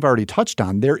as we've already touched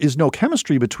on, there is no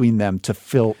chemistry between them to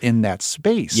fill in that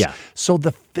space. Yeah. So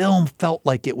the film felt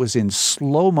like it was in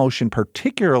slow motion,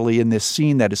 particularly in this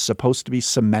scene that is supposed to be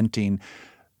cementing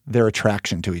their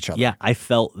attraction to each other. Yeah, I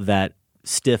felt that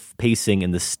stiff pacing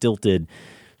and the stilted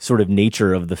sort of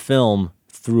nature of the film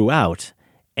throughout.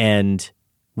 And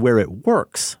where it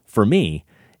works for me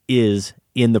is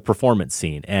in the performance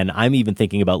scene. And I'm even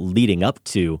thinking about leading up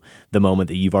to the moment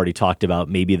that you've already talked about,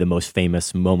 maybe the most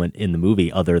famous moment in the movie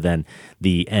other than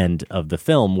the end of the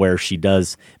film, where she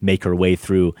does make her way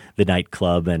through the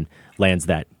nightclub and lands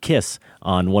that kiss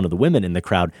on one of the women in the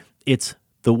crowd. It's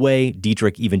the way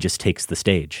Dietrich even just takes the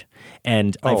stage.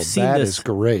 And I've seen that this is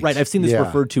great. Right, I've seen this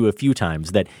referred to a few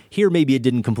times, that here maybe it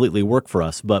didn't completely work for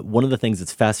us, but one of the things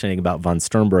that's fascinating about von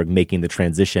Sternberg making the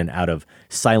transition out of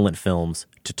silent films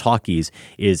to talkies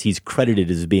is he's credited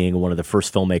as being one of the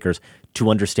first filmmakers to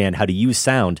understand how to use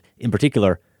sound, in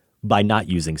particular by not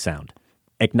using sound,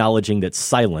 acknowledging that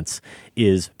silence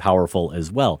is powerful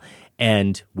as well.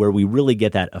 And where we really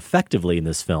get that effectively in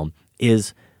this film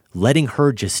is letting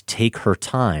her just take her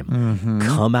time,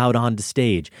 come out onto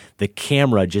stage. The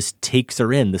camera just takes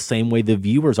her in the same way the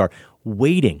viewers are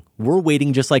waiting. We're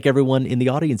waiting just like everyone in the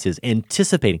audience is,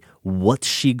 anticipating what's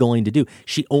she going to do.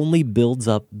 She only builds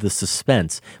up the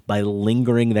suspense by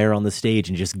lingering there on the stage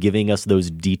and just giving us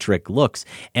those Dietrich looks.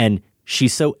 And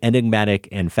she's so enigmatic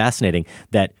and fascinating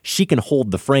that she can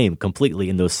hold the frame completely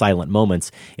in those silent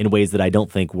moments in ways that I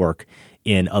don't think work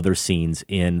in other scenes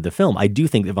in the film. I do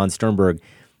think that von Sternberg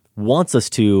wants us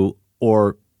to,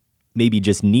 or maybe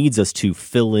just needs us to,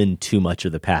 fill in too much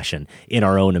of the passion in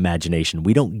our own imagination.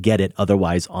 We don't get it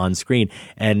otherwise on screen.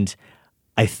 And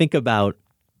I think about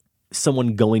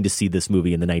someone going to see this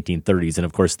movie in the 1930s, and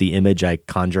of course the image I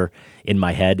conjure in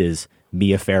my head is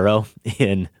Mia Farrow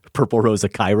in Purple Rose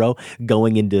of Cairo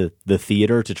going into the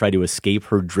theater to try to escape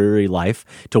her dreary life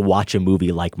to watch a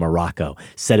movie like Morocco,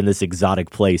 set in this exotic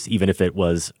place, even if it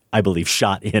was, I believe,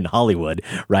 shot in Hollywood,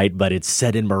 right? But it's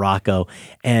set in Morocco,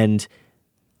 and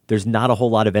there's not a whole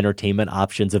lot of entertainment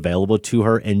options available to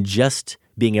her, and just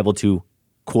being able to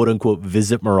quote unquote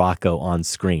visit Morocco on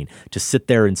screen, to sit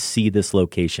there and see this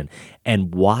location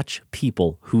and watch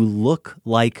people who look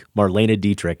like Marlene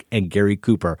Dietrich and Gary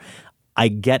Cooper. I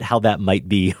get how that might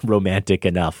be romantic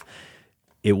enough.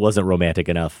 It wasn't romantic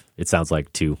enough, it sounds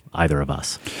like, to either of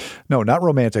us. No, not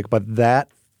romantic, but that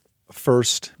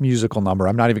first musical number,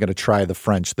 I'm not even going to try the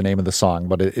French, the name of the song,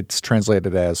 but it's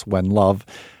translated as When Love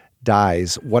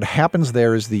Dies. What happens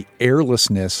there is the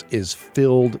airlessness is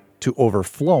filled to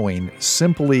overflowing,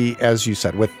 simply, as you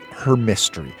said, with her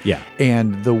mystery. Yeah.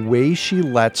 And the way she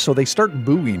so they start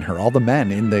booing her, all the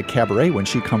men in the cabaret when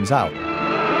she comes out.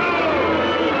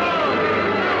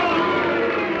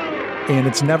 And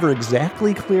it's never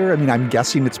exactly clear. I mean, I'm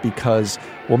guessing it's because,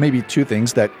 well, maybe two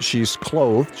things, that she's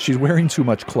clothed. She's wearing too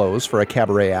much clothes for a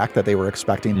cabaret act that they were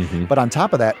expecting. Mm-hmm. But on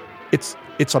top of that, it's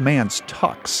a man's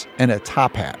tux and a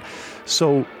top hat.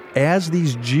 So as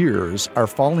these jeers are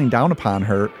falling down upon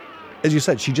her, as you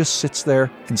said, she just sits there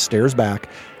and stares back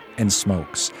and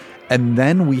smokes. And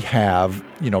then we have,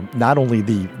 not only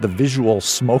the visual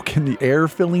smoke in the air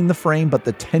filling the frame, but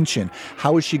the tension.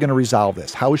 How is she going to resolve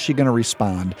this? How is she going to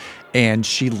respond? And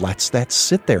she lets that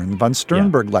sit there. And von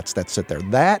Sternberg lets that sit there.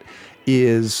 That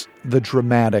is the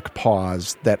dramatic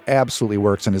pause that absolutely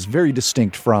works and is very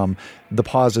distinct from the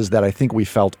pauses that I think we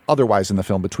felt otherwise in the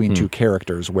film between two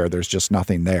characters where there's just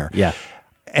nothing there. Yeah.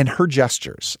 And her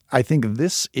gestures. I think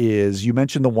this is, you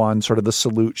mentioned the one, sort of the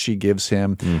salute she gives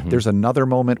him. Mm-hmm. There's another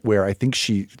moment where I think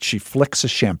she flicks a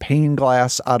champagne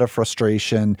glass out of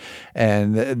frustration.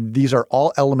 And these are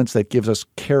all elements that gives us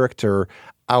character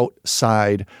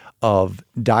outside of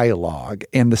dialogue.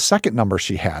 And the second number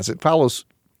she has, it follows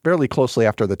fairly closely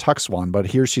after the tux one, but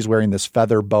here she's wearing this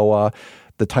feather boa.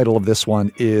 The title of this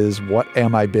one is What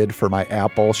Am I Bid for My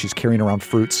Apple? She's carrying around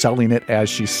fruit, selling it as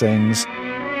she sings.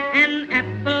 An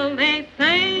apple, they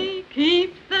say,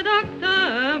 keeps the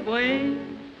doctor away,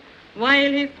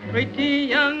 while his pretty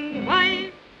young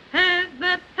wife has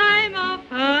the time of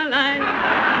her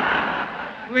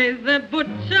life. With the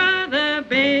butcher, the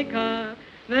baker,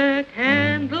 the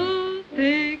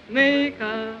candlestick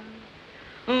maker.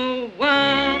 Oh, what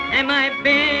am I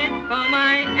bid for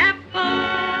my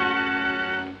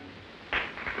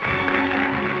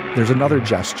there's another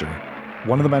gesture.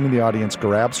 One of the men in the audience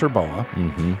grabs her boa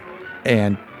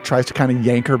and tries to kind of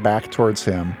yank her back towards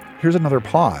him. Here's another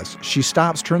pause. She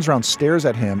stops, turns around, stares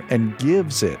at him, and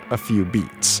gives it a few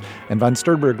beats. And von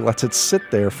Sternberg lets it sit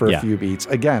there for a few beats.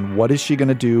 Again, what is she going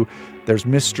to do? There's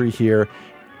mystery here.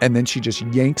 And then she just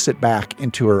yanks it back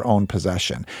into her own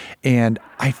possession. And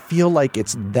I feel like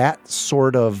it's that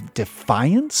sort of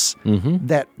defiance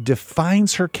that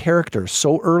defines her character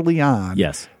so early on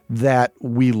that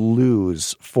we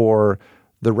lose for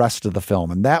the rest of the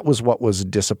film. And that was what was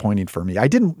disappointing for me. I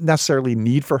didn't necessarily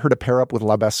need for her to pair up with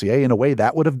La Bessière. In a way,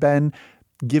 that would have been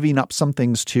giving up some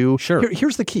things too. Sure.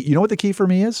 Here's the key. You know what the key for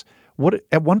me is?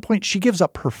 At one point, she gives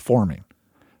up performing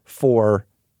for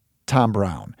Tom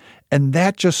Brown. And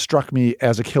that just struck me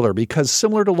as a killer because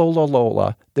similar to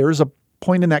Lola, there is a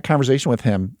point in that conversation with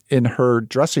him in her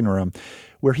dressing room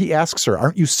where he asks her,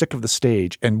 aren't you sick of the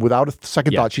stage? And without a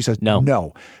second thought, she says,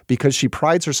 no, because she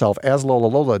prides herself, as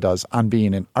Lola does, on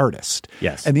being an artist.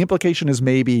 Yes. And the implication is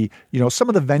maybe, some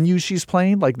of the venues she's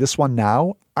playing, like this one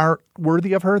now, aren't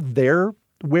worthy of her. They're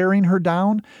wearing her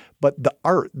down. But the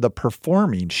art, the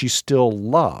performing, she still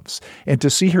loves. And to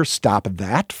see her stop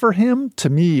that for him, to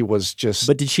me, was just...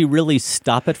 But did she really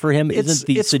stop it for him? Isn't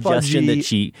the suggestion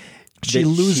fudgy. that she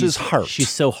loses heart. She's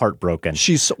so heartbroken.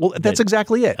 That's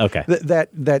exactly it. Okay.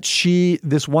 That she,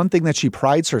 this one thing that she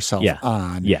prides herself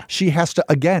on, she has to,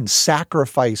 again,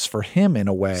 sacrifice for him in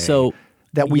a way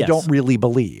that we don't really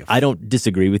believe. I don't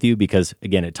disagree with you because,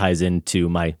 again, it ties into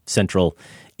my central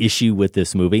issue with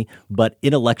this movie. But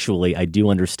intellectually, I do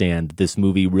understand that this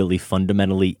movie really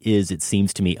fundamentally is, it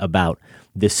seems to me, about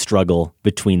this struggle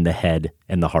between the head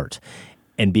and the heart.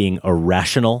 And being a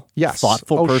rational,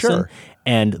 thoughtful person,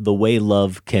 and the way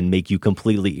love can make you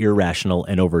completely irrational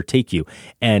and overtake you.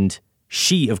 And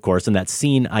she, of course, in that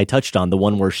scene I touched on, the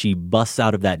one where she busts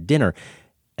out of that dinner,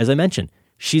 as I mentioned,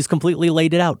 she's completely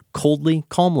laid it out, coldly,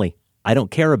 calmly. I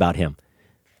don't care about him.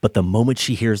 But the moment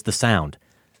she hears the sound,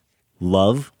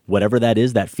 love, whatever that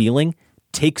is, that feeling,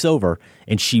 takes over,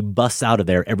 and she busts out of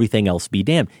there, everything else be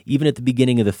damned. Even at the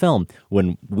beginning of the film,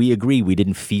 when we agree we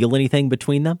didn't feel anything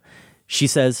between them, she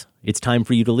says, it's time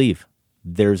for you to leave.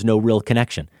 There's no real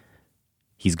connection.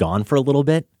 He's gone for a little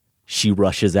bit. She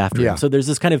rushes after him. So there's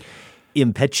this kind of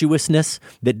impetuousness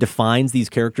that defines these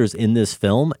characters in this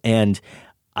film. And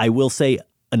I will say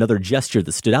another gesture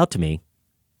that stood out to me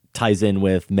ties in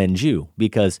with Menju,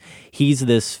 because he's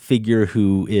this figure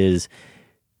who is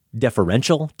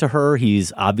deferential to her.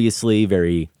 He's obviously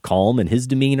very calm in his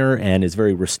demeanor and is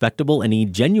very respectable, and he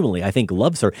genuinely, I think,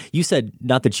 loves her. You said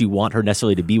not that you want her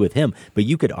necessarily to be with him, but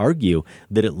you could argue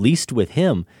that at least with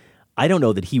him, I don't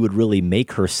know that he would really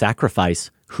make her sacrifice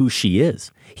who she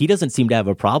is. He doesn't seem to have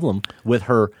a problem with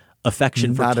her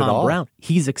affection for Tom Brown.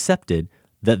 He's accepted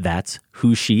that that's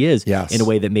who she is in a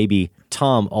way that maybe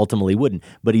Tom ultimately wouldn't.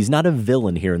 But he's not a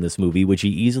villain here in this movie, which he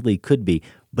easily could be.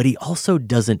 But he also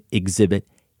doesn't exhibit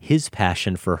his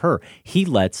passion for her. He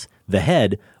lets the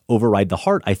head override the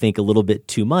heart, I think, a little bit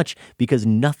too much, because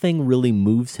nothing really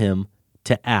moves him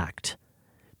to act,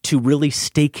 to really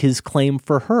stake his claim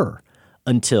for her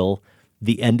until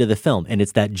the end of the film. And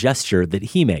it's that gesture that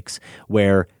he makes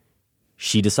where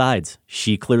she decides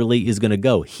she clearly is going to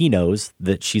go. He knows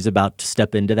that she's about to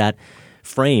step into that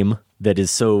frame that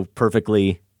is so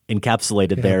perfectly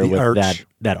encapsulated there with arch.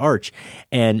 that arch.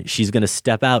 And she's going to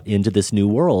step out into this new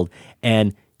world.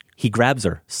 And he grabs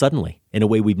her suddenly in a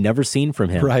way we've never seen from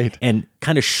him. Right. And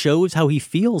kind of shows how he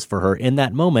feels for her in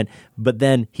that moment. But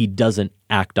then he doesn't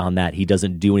act on that. He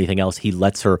doesn't do anything else. He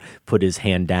lets her put his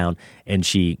hand down and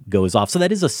she goes off. So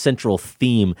that is a central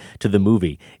theme to the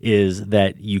movie, is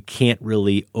that you can't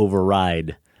really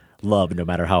override love no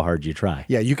matter how hard you try.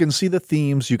 Yeah, you can see the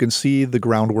themes. You can see the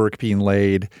groundwork being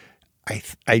laid.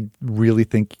 I really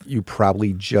think you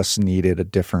probably just needed a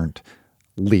different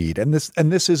lead. And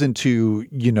this isn't to,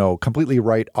 completely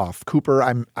write off Cooper.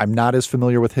 I'm not as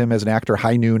familiar with him as an actor.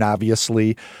 High Noon,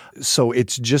 obviously. So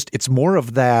it's more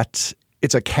of that,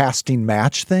 it's a casting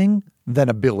match thing than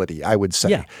ability, I would say.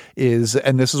 Yeah.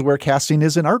 And this is where casting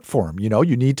is an art form.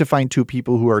 You need to find two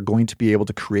people who are going to be able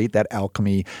to create that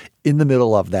alchemy in the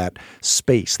middle of that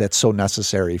space that's so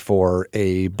necessary for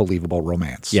a believable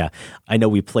romance. Yeah. I know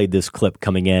we played this clip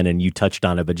coming in and you touched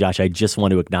on it, but Josh, I just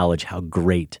want to acknowledge how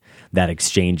great that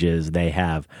exchange is they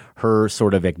have. Her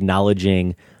sort of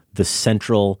acknowledging the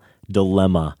central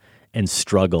dilemma and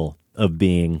struggle of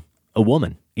being a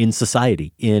woman in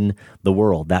society, in the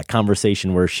world. That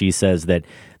conversation where she says that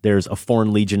there's a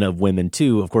foreign legion of women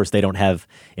too. Of course, they don't have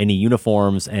any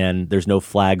uniforms and there's no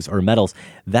flags or medals.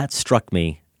 That struck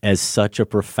me as such a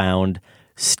profound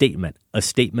statement, a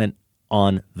statement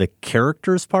on the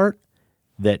character's part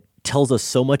that tells us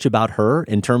so much about her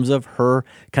in terms of her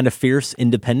kind of fierce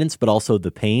independence, but also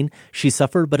the pain she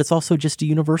suffered. But it's also just a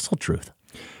universal truth.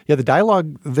 Yeah, the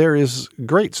dialogue there is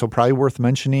great. So probably worth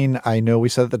mentioning. I know we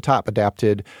said at the top,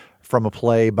 adapted from a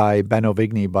play by Ben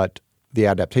Ovigny, but the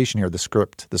adaptation here, the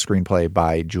script, the screenplay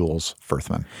by Jules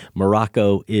Furthman.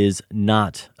 MOROCCO is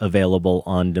not available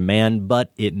on demand,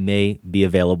 but it may be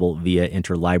available via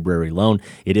interlibrary loan.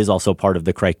 It is also part of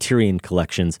the Criterion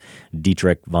Collection's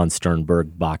Dietrich von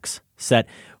Sternberg box set.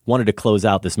 Wanted to close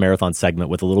out this marathon segment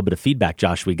with a little bit of feedback,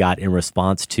 Josh, we got in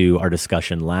response to our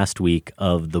discussion last week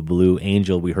of The Blue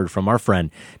Angel. We heard from our friend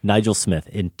Nigel Smith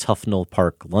in Tufnell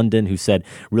Park, London, who said,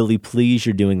 really pleased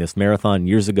you're doing this marathon.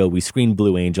 Years ago, we screened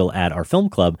Blue Angel at our film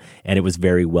club, and it was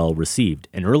very well received.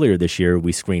 And earlier this year,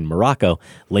 we screened MOROCCO,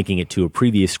 linking it to a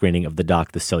previous screening of The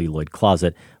Doc, The Celluloid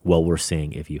Closet. Well, we're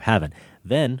seeing if you haven't.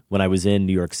 Then, when I was in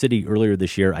New York City earlier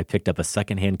this year, I picked up a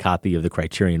secondhand copy of the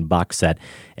Criterion box set,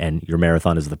 and your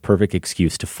marathon is the perfect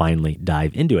excuse to finally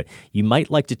dive into it. You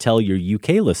might like to tell your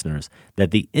UK listeners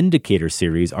that the Indicator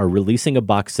series are releasing a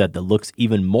box set that looks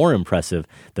even more impressive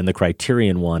than the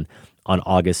Criterion one on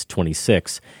August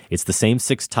 26. It's the same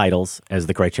 6 titles as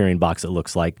the Criterion box, it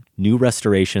looks like. New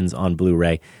restorations on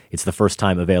Blu-ray. It's the first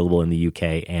time available in the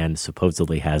UK and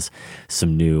supposedly has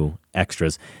some new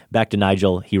extras. Back to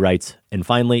Nigel, he writes, and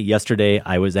finally, yesterday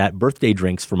I was at birthday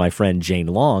drinks for my friend Jane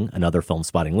Long, another Film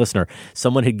Spotting listener.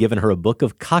 Someone had given her a book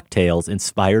of cocktails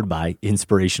inspired by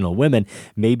inspirational women.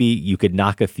 Maybe you could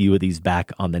knock a few of these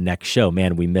back on the next show.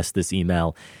 Man, we missed this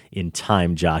email in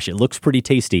time, Josh. It looks pretty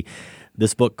tasty.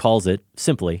 This book calls it,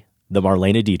 simply, the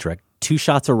Marlene Dietrich, 2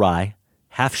 shots of rye,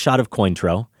 half shot of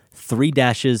Cointreau, 3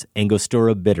 dashes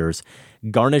Angostura bitters,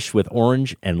 garnished with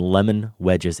orange and lemon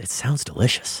wedges. It sounds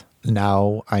delicious.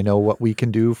 Now I know what we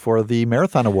can do for the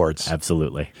Marathon Awards.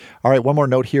 Absolutely. All right, one more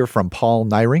note here from Paul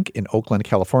Nyrink in Oakland,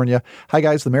 California. Hi,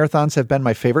 guys. The marathons have been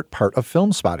my favorite part of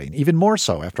Film Spotting, even more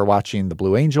so after watching The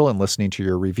Blue Angel and listening to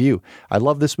your review. I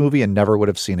love this movie and never would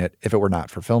have seen it if it were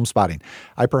not for Film Spotting.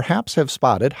 I perhaps have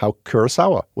spotted how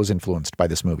Kurosawa was influenced by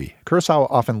this movie. Kurosawa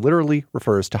often literally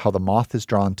refers to how the moth is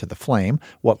drawn to the flame,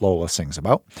 what Lola sings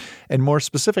about. And more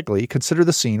specifically, consider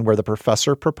the scene where the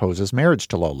professor proposes marriage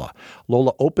to Lola.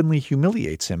 Lola openly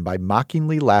humiliates him by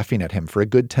mockingly laughing at him for a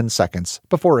good 10 seconds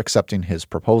before accepting his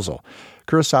proposal.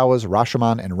 Kurosawa's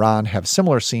Rashomon and Ran have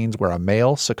similar scenes where a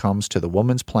male succumbs to the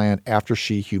woman's plan after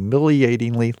she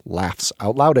humiliatingly laughs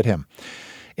out loud at him.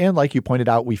 And like you pointed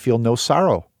out, we feel no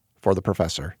sorrow for the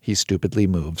professor. He stupidly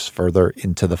moves further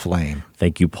into the flame.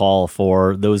 Thank you, Paul,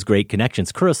 for those great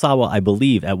connections. Kurosawa, I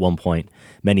believe, at one point,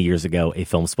 many years ago, a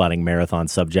Film Spotting marathon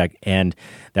subject. And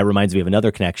that reminds me of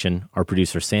another connection. Our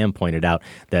producer, Sam, pointed out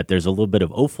that there's a little bit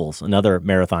of offals, another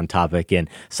marathon topic, in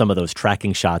some of those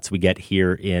tracking shots we get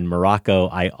here in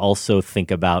MOROCCO. I also think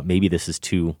about, maybe this is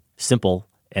too simple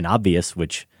and obvious,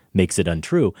 which makes it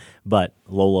untrue, but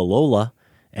Lola Lola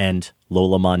and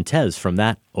Lola Montez from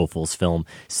that Offals film,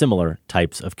 similar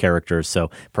types of characters,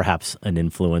 so perhaps an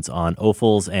influence on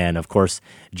Offals. And of course,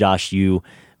 Josh, you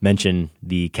mentioned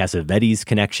the Cassavetes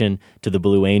connection to the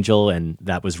Blue Angel, and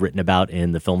that was written about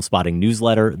in the Film Spotting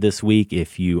newsletter this week.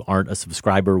 If you aren't a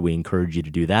subscriber, we encourage you to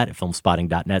do that at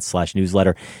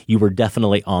filmspotting.net/newsletter. You were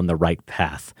definitely on the right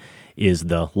path, is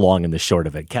the long and the short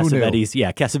of it.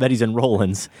 Cassavetes and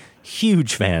Rollins,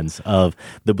 huge fans of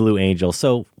the Blue Angel.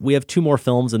 So we have 2 more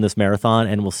films in this marathon,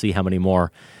 and we'll see how many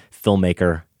more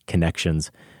filmmaker connections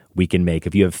we can make.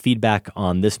 If you have feedback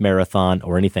on this marathon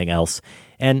or anything else,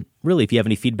 and really if you have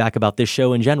any feedback about this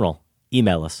show in general,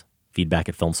 email us,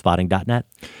 feedback@filmspotting.net.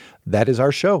 That is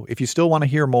our show. If you still want to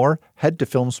hear more, head to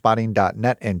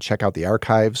filmspotting.net and check out the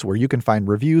archives where you can find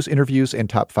reviews, interviews, and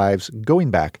top 5s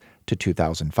going back to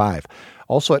 2005.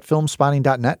 Also at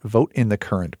filmspotting.net, vote in the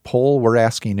current poll. We're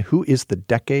asking, who is the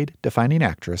decade-defining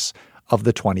actress of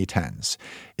the 2010s?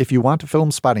 If you want a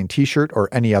Film Spotting t-shirt or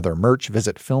any other merch,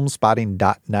 visit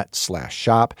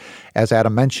filmspotting.net/shop. As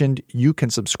Adam mentioned, you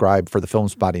can subscribe for the Film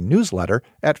Spotting newsletter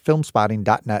at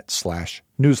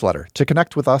filmspotting.net/newsletter. To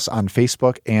connect with us on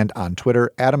Facebook and on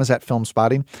Twitter, Adam is at Film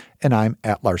Spotting, and I'm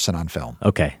at Larson on Film.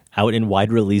 Okay, out in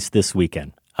wide release this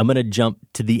weekend. I'm going to jump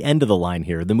to the end of the line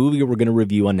here. The movie we're going to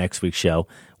review on next week's show,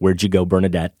 Where'd You Go,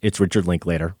 Bernadette? It's Richard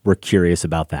Linklater. We're curious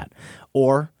about that.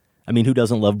 Or, I mean, who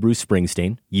doesn't love Bruce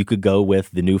Springsteen? You could go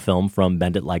with the new film from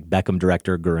Bend It Like Beckham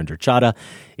director Gurinder Chadha.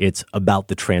 It's about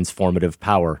the transformative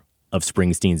power of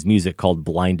Springsteen's music called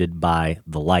Blinded by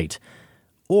the Light.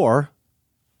 Or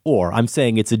I'm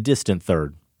saying it's a distant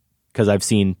third because I've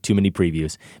seen too many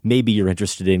previews. Maybe you're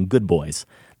interested in Good Boys,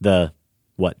 the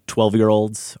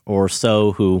 12-year-olds or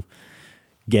so who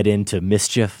get into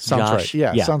mischief. Sounds Josh.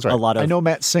 right. Yeah, sounds right. A lot of I know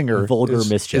Matt Singer vulgar is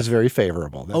mischief. very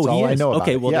favorable. That's he all I is? know about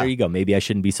Okay, it. well, Yeah. there you go. Maybe I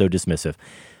shouldn't be so dismissive.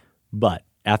 But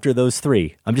after those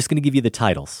three, I'm just going to give you the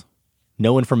titles.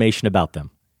 No information about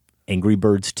them. Angry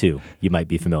Birds 2. You might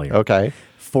be familiar. Okay.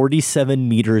 47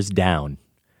 Meters Down.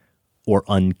 Or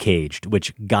Uncaged,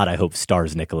 which, God, I hope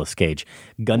stars Nicolas Cage.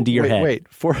 Gun to your head.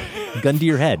 Gun to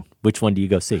your head. Which one do you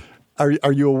go see?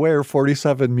 Are you aware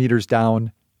 47 Meters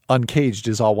Down, Uncaged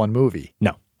is all one movie?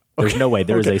 No. There's no way.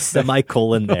 There is a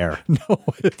semicolon there. No,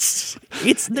 it's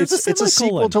a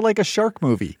sequel to like a shark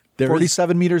movie.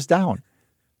 47 Meters Down.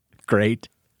 Great.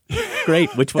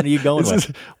 Which one are you going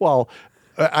with? Well,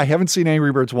 I haven't seen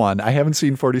Angry Birds 1. I haven't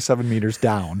seen 47 Meters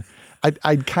Down. I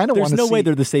kind of want to see... There's no way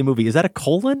they're the same movie. Is that a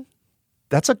colon?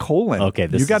 That's a colon. Okay,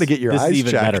 you got to get your eyes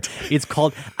even checked. Better. It's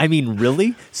called,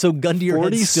 really? So Gun to Your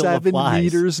Head still applies. 47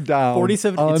 Meters Down.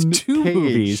 47, Uncaged. it's two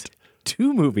movies.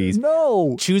 Two movies.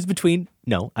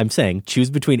 No. I'm saying choose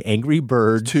between Angry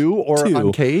Birds 2 or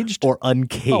Uncaged? Or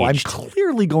Uncaged. Oh, I'm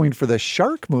clearly going for the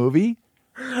shark movie.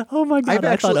 Oh my God,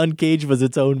 I thought Uncaged was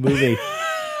its own movie.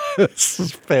 This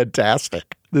is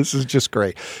fantastic. This is just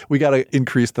great. We got to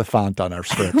increase the font on our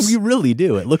scripts. We really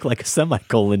do. It looked like a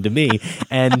semicolon to me.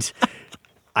 And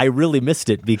I really missed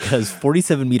it because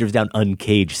 47 Meters Down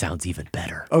Uncaged sounds even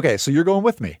better. Okay, so you're going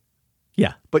with me.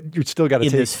 Yeah. But you still got to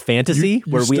take... In this fantasy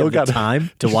where we have the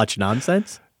time to watch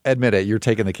nonsense? Admit it, you're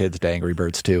taking the kids to Angry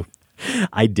Birds 2.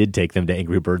 I did take them to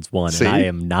Angry Birds 1, See? and I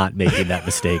am not making that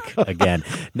mistake again.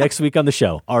 Next week on the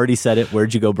show, already said it,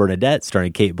 Where'd You Go, Bernadette,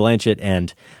 starring Kate Blanchett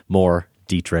and more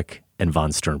Dietrich and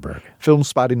von Sternberg. Film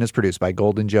Spotting is produced by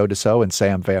Golden Joe Dassault and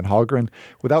Sam Van Halgren.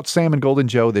 Without Sam and Golden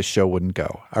Joe, this show wouldn't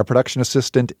go. Our production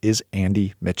assistant is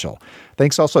Andy Mitchell.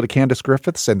 Thanks also to Candace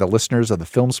Griffiths and the listeners of the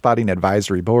Film Spotting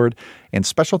Advisory Board. And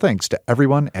special thanks to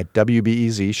everyone at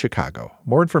WBEZ Chicago.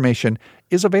 More information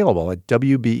is available at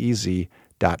WBEZ.org.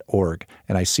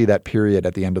 And I see that period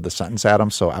at the end of the sentence,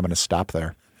 Adam, so I'm going to stop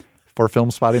there. For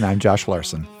Film Spotting, I'm Josh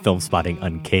Larson. Film Spotting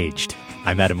Uncaged.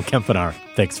 I'm Adam Kempenaar.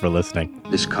 Thanks for listening.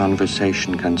 This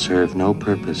conversation can serve no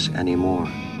purpose anymore.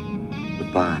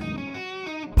 Goodbye.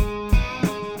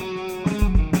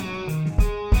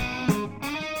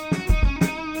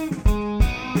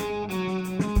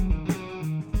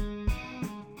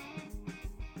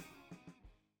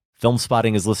 Film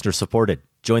Spotting is listener supported.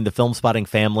 Join the Film Spotting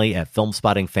family at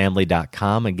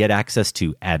filmspottingfamily.com and get access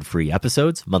to ad-free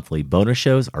episodes, monthly bonus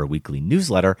shows, our weekly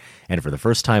newsletter, and for the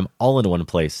first time, all in one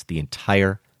place, the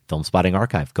entire Film Spotting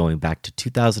archive going back to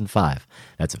 2005.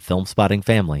 That's at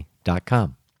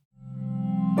filmspottingfamily.com.